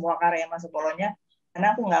paham semua karya yang masuk Bologna,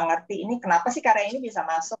 karena aku nggak ngerti ini kenapa sih karya ini bisa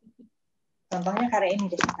masuk. Contohnya karya ini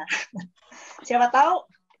deh. Siapa tahu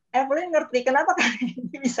Evelyn ngerti kenapa karya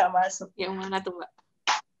ini bisa masuk. Yang mana tuh, Mbak?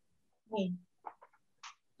 Nih.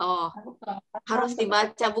 Oh, harus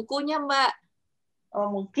dibaca bukunya, Mbak. Oh,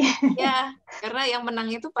 mungkin. Ya, karena yang menang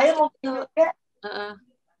itu pasti mungkin itu. Juga.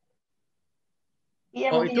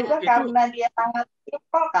 Iya, mungkin juga karena dia sangat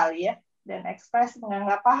simpel kali ya, dan ekspres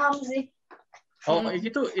nggak paham sih. Oh,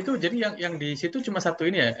 itu jadi yang di situ cuma satu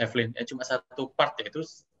ini ya, Evelyn, cuma satu part ya, itu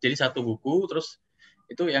jadi satu buku, terus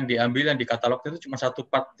itu yang diambil yang di katalog itu cuma satu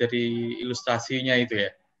part dari ilustrasinya itu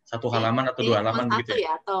ya, satu halaman atau 2 halaman begitu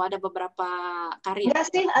ya? Atau ada beberapa karya? Enggak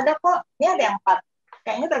sih, ada kok. Ini ada 4.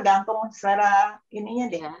 Kayaknya tergantung selera ininya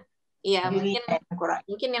deh. Iya,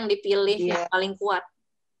 mungkin yang dipilih yang paling kuat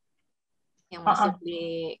yang masuk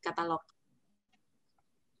di katalog.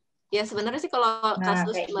 Ya sebenarnya sih kalau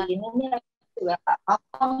kasus kayak gini juga nggak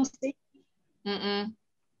paham sih.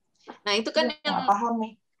 Nah itu kan yang nggak paham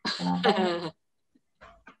nih.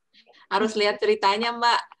 Harus lihat ceritanya,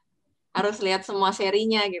 Mbak. Harus lihat semua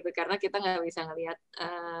serinya gitu, karena kita nggak bisa ngelihat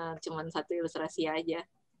cuman satu ilustrasi aja.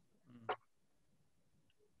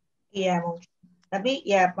 Iya, mungkin. Tapi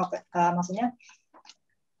ya maksudnya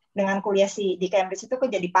dengan kuliah di Cambridge itu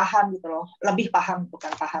kok jadi paham gitu loh. Lebih paham,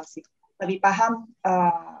 bukan paham sih. Lebih paham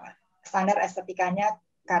standar estetikanya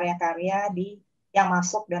karya-karya yang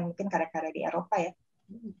masuk, dan mungkin karya-karya di Eropa ya.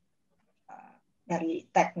 Dari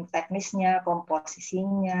teknisnya,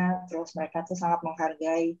 komposisinya, terus mereka tuh sangat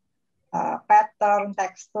menghargai pattern,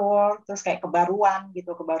 tekstur, terus kayak kebaruan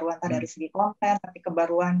gitu, kebaruan dari segi konten, tapi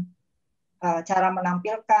kebaruan cara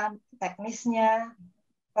menampilkan, teknisnya.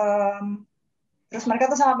 Terus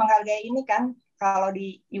mereka tuh sangat menghargai ini kan, kalau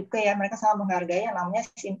di UK ya mereka sangat menghargai yang namanya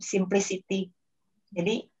simplicity.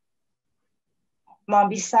 Jadi mau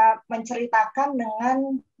bisa menceritakan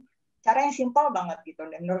dengan cara yang simpel banget gitu.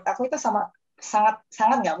 Dan menurut aku itu sangat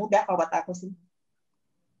nggak mudah kalau buat aku sih.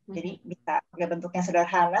 Jadi bisa pakai bentuknya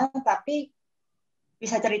sederhana, tapi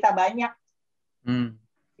bisa cerita banyak.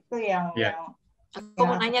 Itu yang aku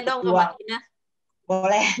mau nanya dong ke Mbak Dina.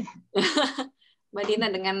 Boleh. Mbak Dina,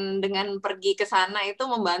 dengan pergi ke sana itu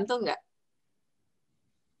membantu nggak?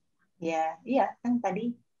 Ya, iya kan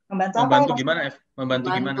tadi membantu apa? Membantu gimana, Ev? Membantu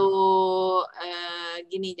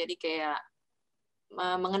gini, jadi kayak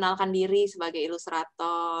mengenalkan diri sebagai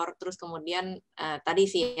ilustrator, terus kemudian tadi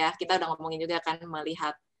sih ya kita udah ngomongin juga kan,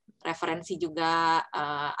 melihat referensi juga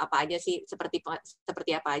apa aja sih,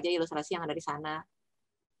 seperti apa aja ilustrasi yang ada di sana.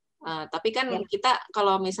 Tapi kan kita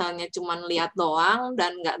kalau misalnya cuma lihat doang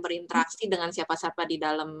dan nggak berinteraksi dengan siapa-siapa di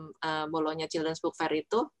dalam Bologna Children's Book Fair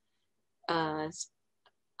itu,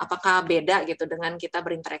 apakah beda gitu dengan kita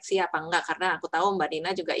berinteraksi apa enggak, karena aku tahu Mbak Dina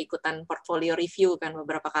juga ikutan portfolio review kan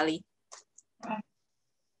beberapa kali.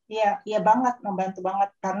 Iya, iya banget, membantu banget.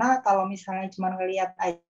 Karena kalau misalnya cuma ngelihat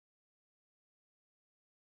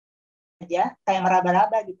aja kayak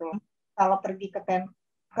meraba-raba gitu. Kalau pergi ke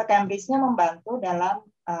Cambridge-nya membantu dalam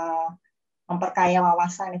memperkaya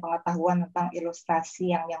wawasan, pengetahuan tentang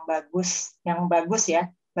ilustrasi yang bagus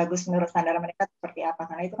ya, bagus menurut standar mereka seperti apa,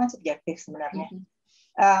 karena itu kan subjektif sebenarnya.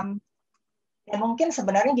 Dan mungkin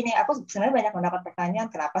sebenarnya gini, aku sebenarnya banyak mendapat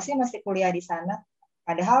pertanyaan, kenapa sih mesti kuliah di sana?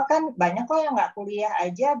 Padahal kan banyak kok yang nggak kuliah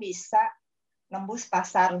aja bisa nembus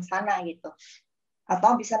pasar sana gitu,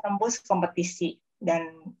 atau bisa nembus kompetisi.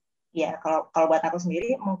 Dan ya kalau buat aku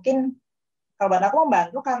sendiri, mungkin kalau buat aku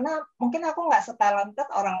membantu karena mungkin aku nggak setalented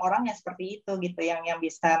orang-orang yang seperti itu gitu, yang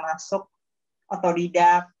bisa masuk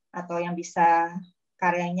otodidak atau yang bisa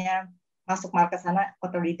karyanya masuk market sana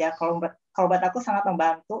otodidak. Kalau buat aku sangat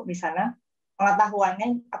membantu di sana,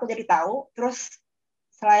 pengetahuannya aku jadi tahu, terus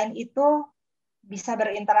selain itu bisa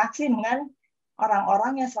berinteraksi dengan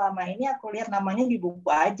orang-orang yang selama ini aku lihat namanya di buku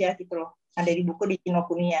aja gitu loh, ada di buku di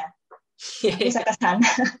Kinokuniya. Bisa ke sana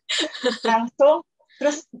langsung,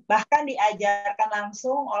 terus bahkan diajarkan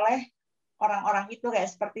langsung oleh orang-orang itu, kayak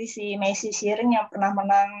seperti si Messi Shiring yang pernah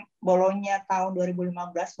menang Bologna tahun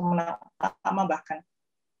 2015, pemenang pertama bahkan.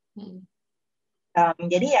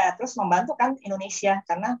 Jadi ya terus membantu kan Indonesia,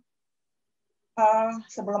 karena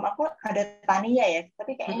sebelum aku ada Tania ya,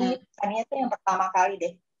 tapi kayaknya Tania itu yang pertama kali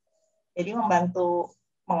deh. Jadi membantu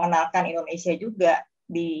mengenalkan Indonesia juga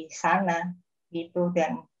di sana gitu.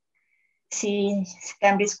 Dan si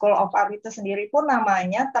Cambridge School of Art itu sendiri pun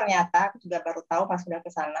namanya ternyata aku juga baru tahu pas sudah ke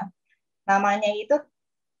sana. Namanya itu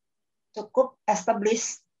cukup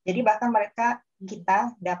established. Jadi bahkan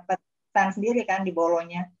kita dapat stand sendiri kan di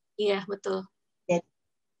Bologna. Iya, betul. Jadi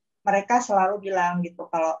mereka selalu bilang gitu,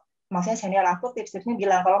 kalau maksudnya senior aku tips-tipsnya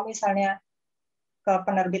bilang kalau misalnya ke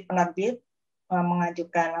penerbit-penerbit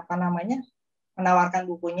mengajukan menawarkan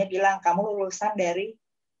bukunya, bilang kamu lulusan dari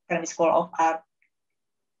Cambridge School of Art.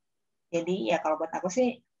 Jadi ya kalau buat aku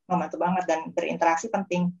sih membantu banget, dan berinteraksi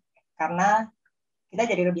penting karena kita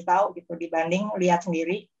jadi lebih tahu gitu dibanding lihat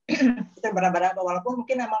sendiri. Itu benar-benar, walaupun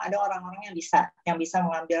mungkin memang ada orang-orang yang bisa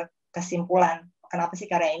mengambil kesimpulan kenapa sih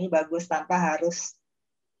karya ini bagus tanpa harus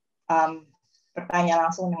bertanya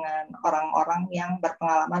langsung dengan orang-orang yang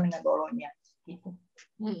berpengalaman dengan Bologna gitu.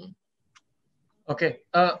 Oke,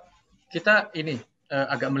 kita ini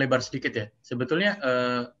agak melebar sedikit ya. Sebetulnya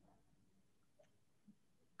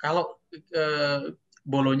kalau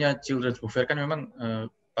Bologna Children's Book Fair kan memang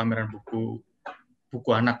pameran buku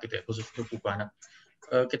anak gitu ya, khusus untuk buku anak.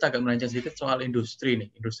 Kita agak melenceng sedikit soal industri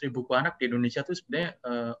nih. Industri buku anak di Indonesia tuh sebenarnya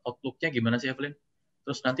outlook-nya gimana sih, Evelyn?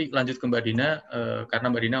 Terus nanti lanjut ke Mbak Dina,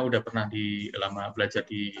 karena Mbak Dina udah pernah lama belajar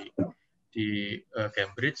di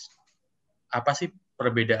Cambridge. Apa sih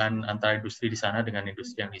perbedaan antara industri di sana dengan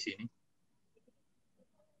industri yang di sini?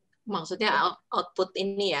 Maksudnya output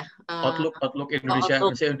ini ya? Outlook Indonesia,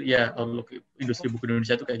 ya outlook industri buku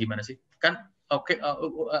Indonesia itu kayak gimana sih? Kan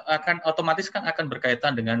akan otomatis kan akan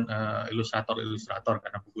berkaitan dengan ilustrator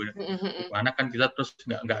karena buku anak kan kita terus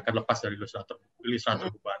nggak akan lepas dari ilustrator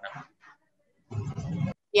buku anak.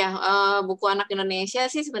 Ya, buku anak Indonesia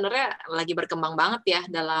sih sebenarnya lagi berkembang banget ya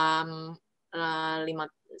dalam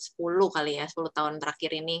 10 tahun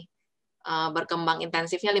terakhir ini. Berkembang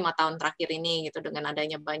intensifnya 5 tahun terakhir ini gitu, dengan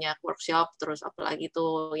adanya banyak workshop, terus apalagi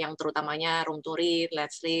tuh yang terutamanya room to read,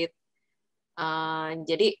 let's read.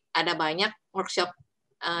 Jadi ada banyak workshop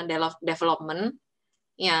development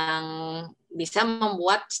yang bisa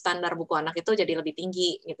membuat standar buku anak itu jadi lebih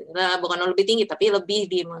tinggi gitu. Bukan lebih tinggi tapi lebih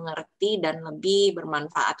dimengerti dan lebih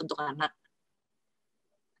bermanfaat untuk anak.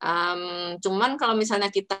 Cuman kalau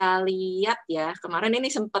misalnya kita lihat ya, kemarin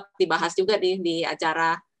ini sempat dibahas juga di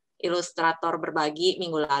acara Ilustrator berbagi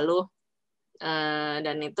minggu lalu,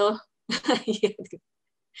 dan itu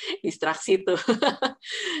distraksi tuh.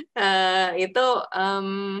 Itu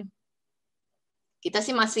kita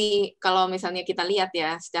sih masih, kalau misalnya kita lihat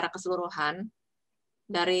ya secara keseluruhan,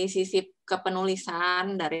 dari sisi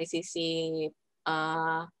kepenulisan, dari sisi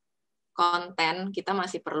konten, kita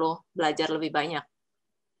masih perlu belajar lebih banyak.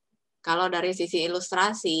 Kalau dari sisi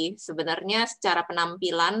ilustrasi, sebenarnya secara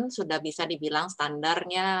penampilan sudah bisa dibilang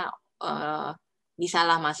standarnya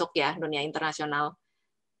bisalah masuk ya dunia internasional.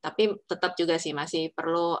 Tapi tetap juga sih masih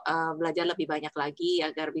perlu belajar lebih banyak lagi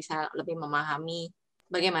agar bisa lebih memahami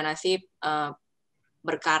bagaimana sih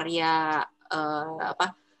berkarya,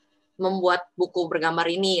 membuat buku bergambar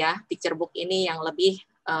ini ya, picture book ini yang lebih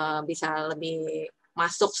bisa lebih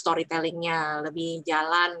masuk storytelling-nya, lebih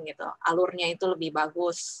jalan gitu, alurnya itu lebih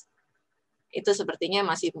bagus. itu sepertinya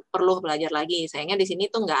masih perlu belajar lagi. Sayangnya di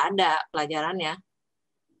sini tuh nggak ada pelajarannya.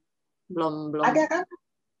 Belum. Ada kan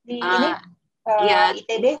di Iya,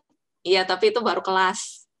 ITB? Iya, tapi itu baru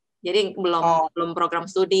kelas. Jadi belum program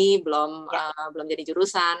studi, belum jadi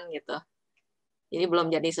jurusan gitu. Jadi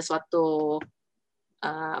belum jadi sesuatu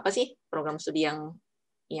program studi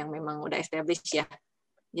yang memang udah established ya.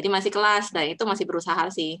 Jadi masih kelas, dan itu masih berusaha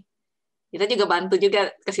sih. Kita juga bantu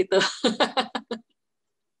juga ke situ.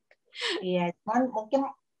 Iya, cuman mungkin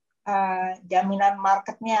jaminan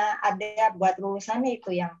marketnya ada buat lulusannya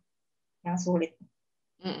itu yang sulit.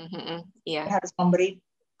 Iya. Harus memberi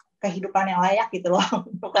kehidupan yang layak gitu loh.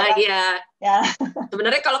 Iya. Ya.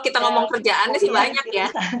 Sebenarnya kalau kita ngomong kerjaannya sih banyak ya.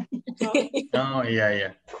 Oh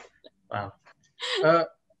iya. Wow.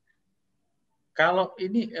 Kalau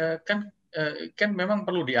ini kan memang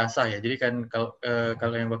perlu diasah ya. Jadi kan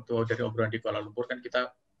kalau yang waktu dari obrolan di Kuala Lumpur kan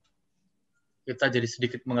kita jadi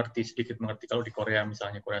sedikit mengerti. Kalau di Korea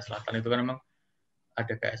misalnya, Korea Selatan itu kan memang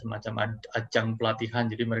ada kayak semacam ajang pelatihan.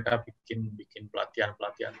 Jadi mereka bikin pelatihan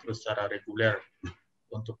terus secara reguler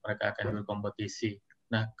untuk mereka akan berkompetisi.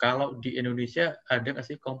 Nah, kalau di Indonesia ada nggak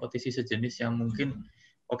sih kompetisi sejenis yang mungkin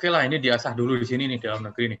oke lah ini diasah dulu di sini nih, di dalam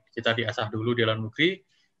negeri nih. Kita diasah dulu di dalam negeri,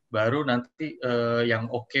 baru nanti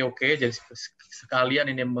yang oke, jadi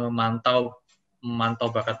sekalian ini memantau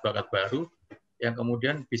bakat-bakat baru yang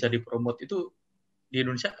kemudian bisa dipromot. Itu di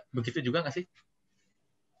Indonesia begitu juga nggak sih?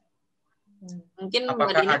 Mungkin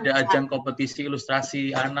apakah ada ajang kompetisi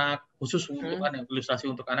ilustrasi anak khusus untuk anak,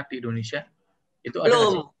 ilustrasi untuk anak di Indonesia? Itu ada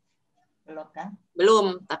belum kan?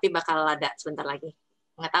 Belum, tapi bakal ada sebentar lagi.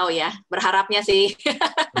 Nggak tahu ya, berharapnya sih.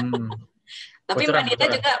 Tapi Mbak Dina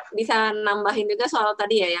juga bisa nambahin juga soal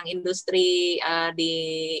tadi ya, yang industri di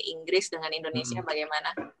Inggris dengan Indonesia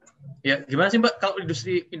bagaimana? Ya, gimana sih Mbak kalau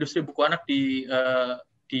industri buku anak di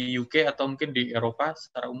UK atau mungkin di Eropa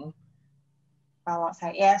secara umum? Kalau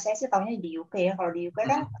saya sih tahunya di UK ya. Kalau di UK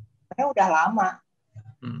kan sebenarnya udah lama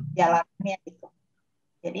jalannya gitu.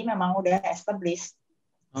 Jadi memang udah established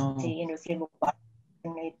si industri buku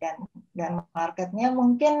ini, dan marketnya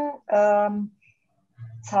mungkin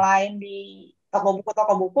selain di toko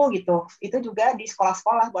buku gitu, itu juga di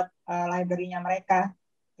sekolah-sekolah buat library-nya mereka.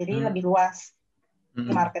 Jadi lebih luas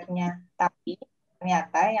marketnya. Tapi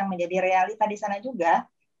ternyata yang menjadi realita di sana juga,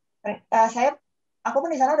 aku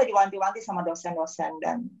pun di sana udah diwanti-wanti sama dosen-dosen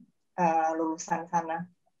dan lulusan sana.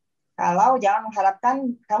 Kalau jangan mengharapkan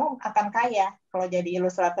kamu akan kaya kalau jadi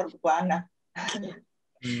ilustrator buku anak.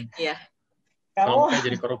 Iya. Kalau kayak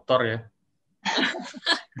jadi koruptor ya.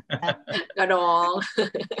 Enggak dong.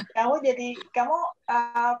 Kamu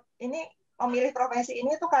ini memilih profesi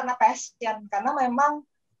ini tuh karena passion, karena memang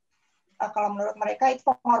kalau menurut mereka itu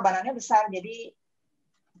pengorbanannya besar. Jadi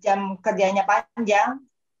jam kerjanya panjang,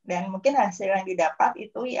 dan mungkin hasil yang didapat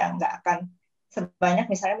itu ya nggak akan sebanyak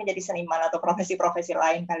misalnya menjadi seniman atau profesi-profesi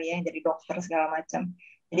lain kali ya, yang jadi dokter segala macam.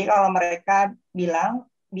 Jadi kalau mereka bilang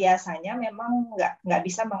biasanya memang nggak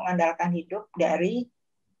bisa mengandalkan hidup dari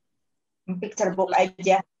picture book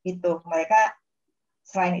aja gitu. Mereka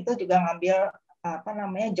selain itu juga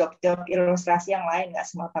ngambil job-job ilustrasi yang lain, nggak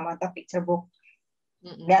semata-mata picture book.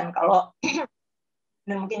 Dan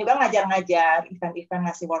dan mungkin juga ngajar-ngajar, event-event,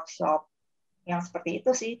 ngasih workshop yang seperti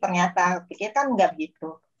itu sih. Ternyata pikir kan nggak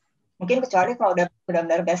begitu. Mungkin kecuali kalau udah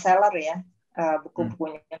benar-benar bestseller ya,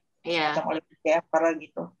 buku-bukunya macam Olivia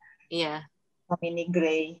gitu. Iya. Mini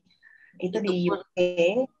Gray itu di UK,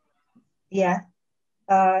 ya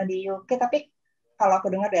di UK. Tapi kalau aku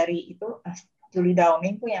dengar dari itu Julie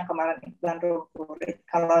Downing tuh yang kemarin iklan Rumput,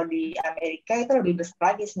 kalau di Amerika itu lebih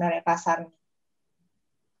besar lagi sebenarnya pasarnya.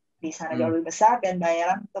 Di sana jauh lebih besar, dan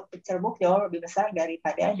bayaran untuk picture book jauh lebih besar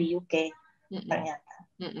daripada di UK ternyata.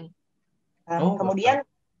 Kemudian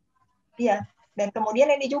iya, dan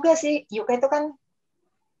kemudian ini juga sih, UK itu kan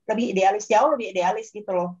jauh lebih idealis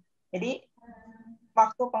gitu loh. Jadi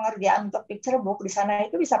waktu pengerjaan untuk picture book di sana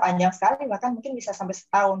itu bisa panjang sekali, bahkan mungkin bisa sampai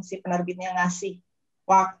setahun si penerbitnya ngasih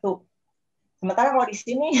waktu. Sementara kalau di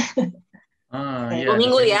sini 2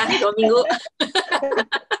 minggu ya, 2 minggu.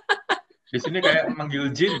 Di sini kayak manggil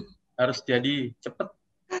jin, harus jadi cepet.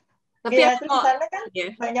 Tapi ya, terus di sana kan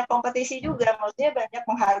banyak kompetisi juga, maksudnya banyak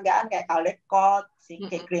penghargaan kayak Caldecott, si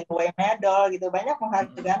Greenway Medal gitu, banyak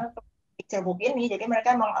penghargaan untuk picture book ini, jadi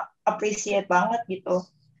mereka emang appreciate banget gitu.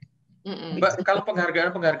 Mbak, kalau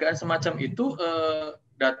penghargaan semacam itu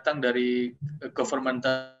datang dari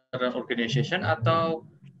governmental organization atau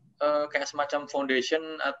kayak semacam foundation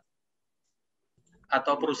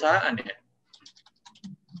atau perusahaan ya?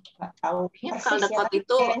 Nggak tahu. Caldecott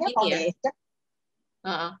itu kayaknya ini foundation.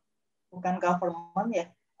 ya. Bukan government ya?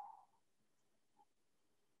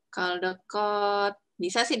 Caldecott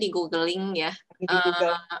Bisa sih di googling ya. Di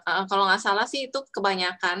Google. Kalau nggak salah sih itu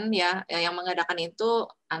kebanyakan ya yang mengadakan itu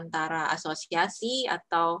antara asosiasi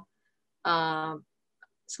atau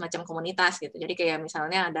semacam komunitas gitu. Jadi kayak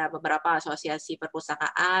misalnya ada beberapa asosiasi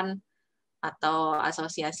perpustakaan atau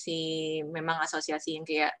memang asosiasi yang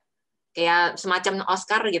kayak semacam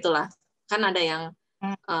Oscar gitulah. Kan ada yang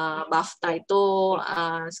BAFTA itu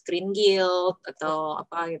Screen Guild atau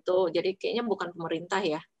apa gitu. Jadi kayaknya bukan pemerintah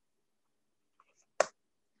ya.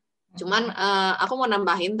 Cuman aku mau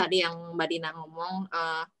nambahin tadi yang Mbak Dina ngomong,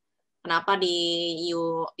 kenapa di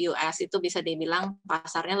US itu bisa dibilang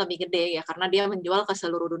pasarnya lebih gede ya, karena dia menjual ke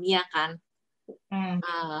seluruh dunia kan.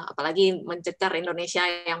 Apalagi mencecar Indonesia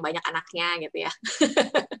yang banyak anaknya gitu ya.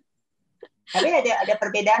 Tapi ada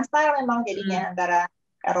perbedaan style memang jadinya antara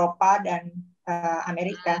Eropa dan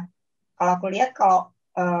Amerika. Kalau aku lihat kalau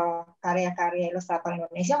karya-karya ilustrator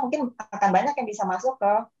Indonesia mungkin akan banyak yang bisa masuk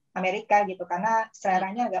ke Amerika gitu, karena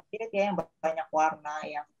seleranya agak mirip ya, yang banyak warna,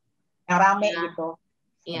 yang rame gitu.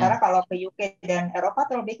 Sementara kalau ke UK dan Eropa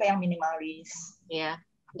tuh lebih ke yang minimalis. Iya.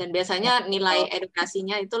 Dan biasanya nilai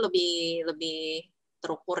edukasinya itu lebih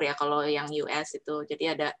terukur ya kalau yang US itu.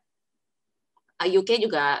 Jadi ada UK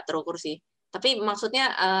juga terukur sih. Tapi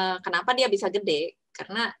maksudnya kenapa dia bisa gede?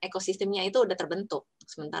 Karena ekosistemnya itu udah terbentuk.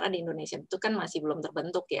 Sementara di Indonesia itu kan masih belum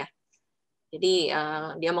terbentuk ya. Jadi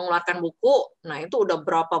dia mengeluarkan buku, nah itu udah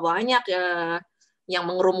berapa banyak yang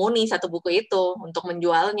mengerumuni satu buku itu untuk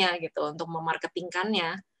menjualnya gitu, untuk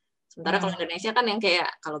memarketingkannya. Sementara kalau Indonesia kan yang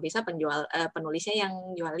kayak kalau bisa penulisnya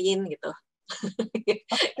yang jualin gitu.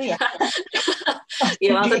 Itu ya.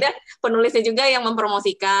 Ya maksudnya penulisnya juga yang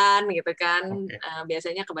mempromosikan gitu kan.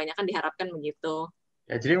 Biasanya kebanyakan diharapkan begitu.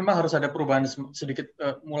 Ya, jadi memang harus ada perubahan sedikit,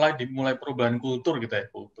 mulai perubahan kultur gitu ya,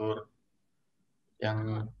 kultur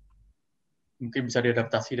yang mungkin bisa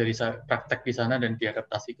diadaptasi dari praktek di sana dan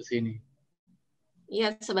diadaptasi ke sini.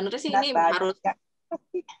 Iya, sebenarnya sih ini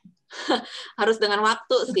harus dengan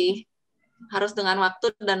waktu sih. Harus dengan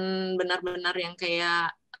waktu dan benar-benar yang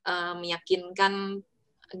kayak meyakinkan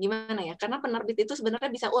gimana ya? Karena penerbit itu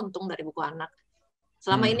sebenarnya bisa untung dari buku anak.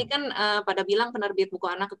 Selama ini kan pada bilang penerbit buku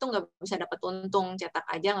anak itu nggak bisa dapat untung, cetak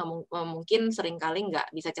aja mungkin seringkali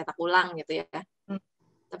nggak bisa cetak ulang gitu ya.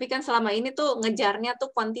 Tapi kan selama ini tuh ngejarnya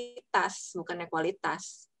tuh kuantitas, bukannya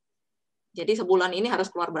kualitas. Jadi sebulan ini harus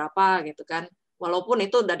keluar berapa gitu kan. Walaupun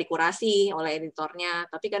itu udah dikurasi oleh editornya,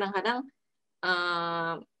 tapi kadang-kadang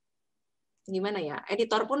gimana ya,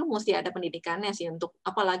 editor pun mesti ada pendidikannya sih, untuk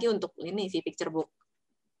apalagi untuk ini sih picture book.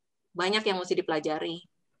 Banyak yang mesti dipelajari.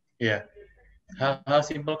 Iya. Hal-hal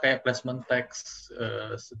simpel kayak placement text,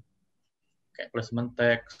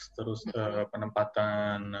 terus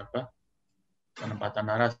penempatan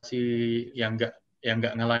narasi yang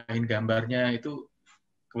nggak ngalahin gambarnya itu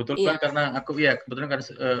kebetulan karena aku kebetulan kan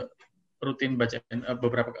rutin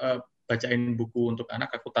bacain buku untuk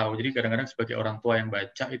anak, aku tahu. Jadi kadang-kadang sebagai orang tua yang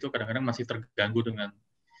baca itu kadang-kadang masih terganggu dengan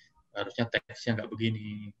harusnya teksnya nggak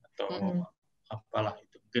begini atau apalah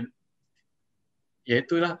itu. Mungkin ya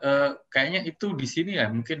itulah kayaknya itu di sini ya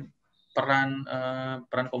mungkin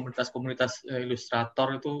peran komunitas-komunitas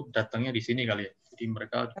ilustrator itu datangnya di sini kali ya. Jadi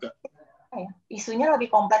mereka juga isunya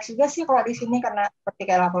lebih kompleks juga sih kalau di sini, karena seperti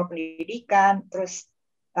kayak level pendidikan, terus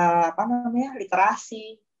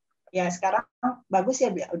literasi. Ya sekarang bagus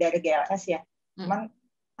ya udah ada GLS ya. Cuman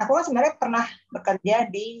aku kan sebenarnya pernah bekerja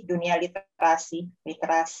di dunia literasi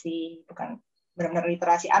bukan benar-benar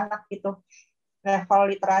literasi anak gitu.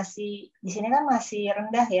 Level literasi di sini kan masih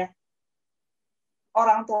rendah ya.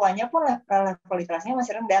 Orang tuanya pun level literasinya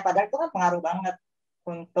masih rendah, padahal itu kan pengaruh banget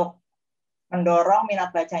untuk mendorong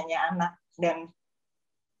minat bacanya anak. Dan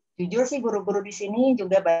jujur sih guru-guru di sini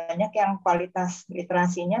juga banyak yang kualitas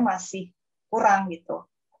literasinya masih kurang gitu.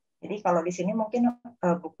 Jadi kalau di sini mungkin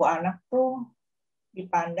buku anak tuh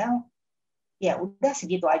dipandang ya udah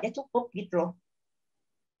segitu aja cukup gitu loh.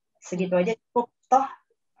 Segitu aja cukup. Toh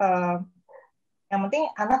yang penting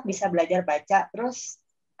anak bisa belajar baca, terus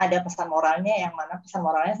ada pesan moralnya, yang mana pesan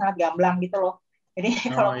moralnya sangat gamblang gitu loh.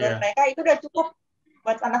 Jadi kalau menurut mereka itu udah cukup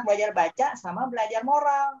buat anak belajar baca sama belajar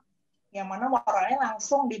moral, yang mana moralnya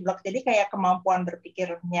langsung diblok. Jadi kayak kemampuan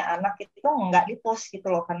berpikirnya anak itu nggak di-push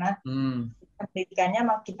gitu loh, karena pendidikannya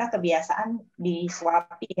kita kebiasaan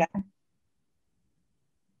disuapi kan,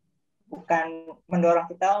 bukan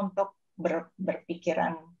mendorong kita untuk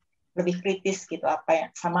berpikiran lebih kritis gitu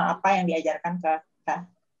apa yang diajarkan ke kita.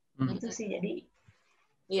 Itu sih, jadi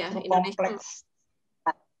kompleks.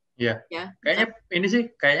 Iya. Kayaknya ini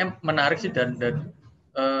sih kayaknya menarik sih, dan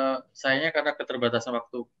sayangnya karena keterbatasan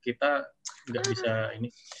waktu kita nggak bisa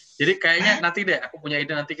ini. Jadi kayaknya nanti deh aku punya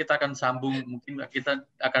ide, nanti kita akan sambung, mungkin kita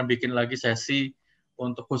akan bikin lagi sesi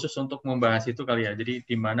khusus untuk membahas itu kali ya. Jadi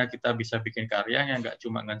di mana kita bisa bikin karya yang nggak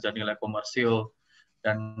cuma ngejar nilai komersil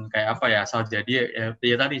dan kayak apa ya asal jadi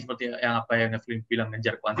ya tadi seperti yang apa yang Evelyn bilang,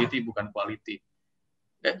 ngejar quantity bukan quality.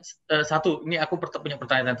 Satu, ini aku punya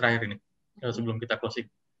pertanyaan terakhir ini sebelum kita closing.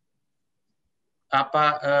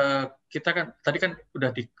 Kita kan tadi kan udah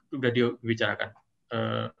dibicarakan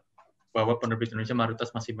bahwa penerbit Indonesia mayoritas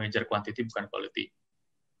masih mengejar quantity bukan quality.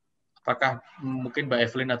 Apakah mungkin Mbak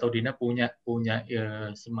Evelyn atau Dina punya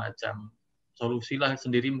semacam solusi lah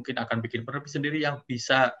sendiri, mungkin akan bikin penerbit sendiri yang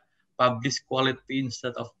bisa publish quality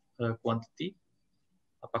instead of quantity?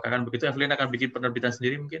 Apakah akan begitu? Evelyn akan bikin penerbitan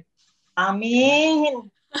sendiri mungkin?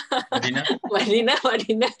 Amin. Mbak Dina? Mbak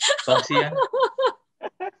Dina. Solusinya?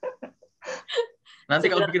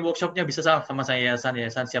 Nanti kalau bikin workshopnya bisa sama saya,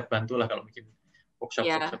 yayasan siap bantu lah kalau bikin workshop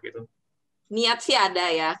gitu. Niat sih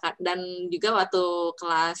ada ya, dan juga waktu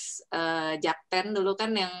kelas Jakten dulu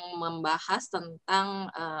kan yang membahas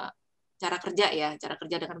tentang cara kerja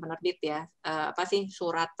dengan penerbit ya, apa sih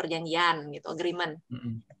surat perjanjian gitu, agreement.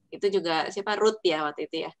 Itu juga siapa Ruth ya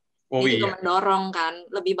waktu itu ya. Dia juga mendorong kan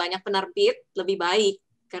lebih banyak penerbit lebih baik,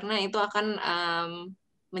 karena itu akan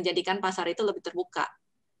menjadikan pasar itu lebih terbuka,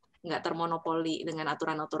 nggak termonopoli dengan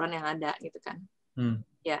aturan-aturan yang ada gitu kan.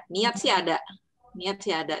 Ya niat sih ada,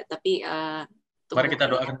 tapi mari kita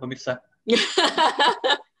doakan pemirsa.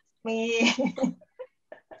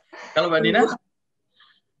 Kalau Mbak Dina?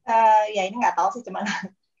 Ya ini nggak tahu sih, cuman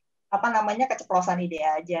keceplosan ide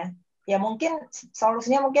aja. Ya mungkin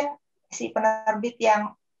solusinya mungkin si penerbit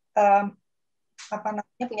yang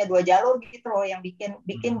punya 2 jalur gitu loh, yang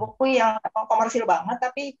bikin buku yang komersil banget,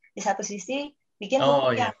 tapi di satu sisi bikin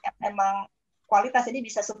buku yang emang kualitas, jadi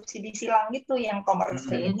bisa subsidi silang gitu, yang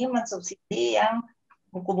komersil ini mensubsidi yang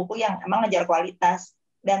buku-buku yang emang ngejar kualitas.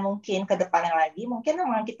 Dan mungkin ke depannya lagi, mungkin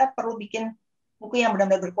memang kita perlu bikin buku yang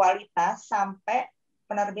benar-benar berkualitas sampai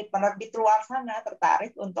penerbit luar sana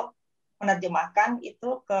tertarik untuk menerjemahkan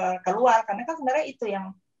itu ke luar, karena kan sebenarnya itu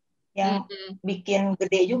yang bikin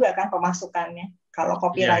gede juga kan pemasukannya kalau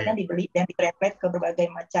copyrightnya dibeli dan ditranslate ke berbagai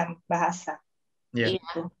macam bahasa.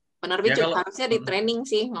 Gitu. Penerbit juga harusnya di training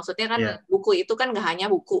sih, maksudnya kan buku itu kan nggak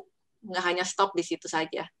hanya stop di situ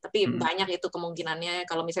saja, tapi banyak itu kemungkinannya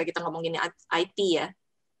kalau misalnya kita ngomongin IT ya.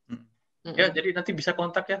 Ya, jadi nanti bisa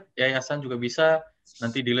kontak ya, yayasan juga bisa,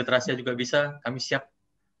 nanti di literasi juga bisa, kami siap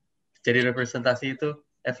jadi representasi itu.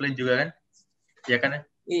 Evelyn juga kan? Ya kan ya?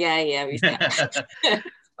 Iya, bisa.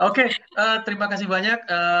 Oke, terima kasih banyak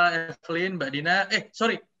Evelyn, Mbak Dina.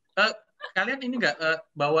 Kalian ini nggak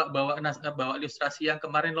bawa ilustrasi yang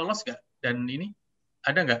kemarin lolos nggak? Dan ini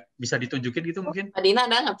ada nggak? Bisa ditunjukin gitu mungkin? Mbak Dina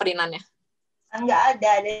ada nggak perinannya? Nggak ada,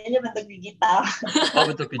 adanya bentuk digital. Oh,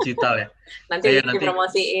 bentuk digital ya? Nanti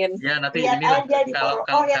dipromosiin. Ya, nanti lihat ini aja kalau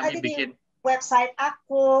kami bikin website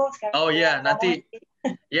aku. Oh iya, nanti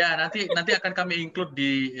akan kami include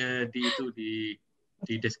di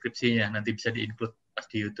deskripsinya, nanti bisa di-include pas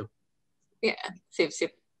di YouTube. Ya, sip.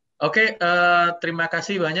 Oke, terima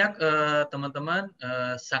kasih banyak teman-teman,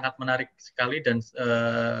 sangat menarik sekali dan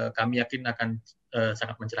kami yakin akan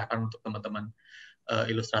sangat mencerahkan untuk teman-teman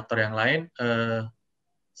ilustrator yang lain.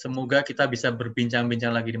 Semoga kita bisa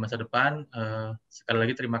berbincang-bincang lagi di masa depan. Sekali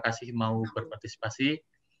lagi terima kasih mau berpartisipasi.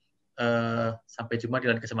 Sampai jumpa di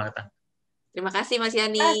lain kesempatan. Terima kasih Mas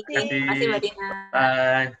Yani. Terima kasih Mbak Dina.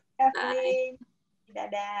 Bye. Bye.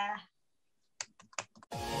 Dadah.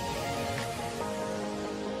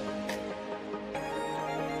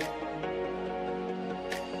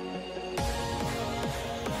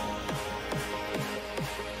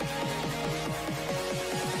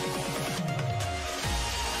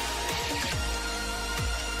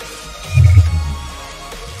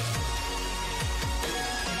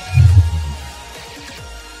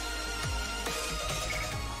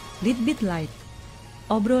 Litbeat Lite,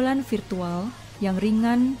 obrolan virtual yang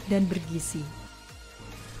ringan dan bergizi.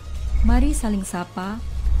 Mari saling sapa,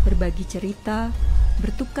 berbagi cerita,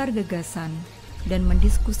 bertukar gagasan, dan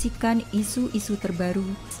mendiskusikan isu-isu terbaru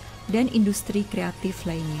dan industri kreatif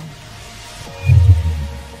lainnya.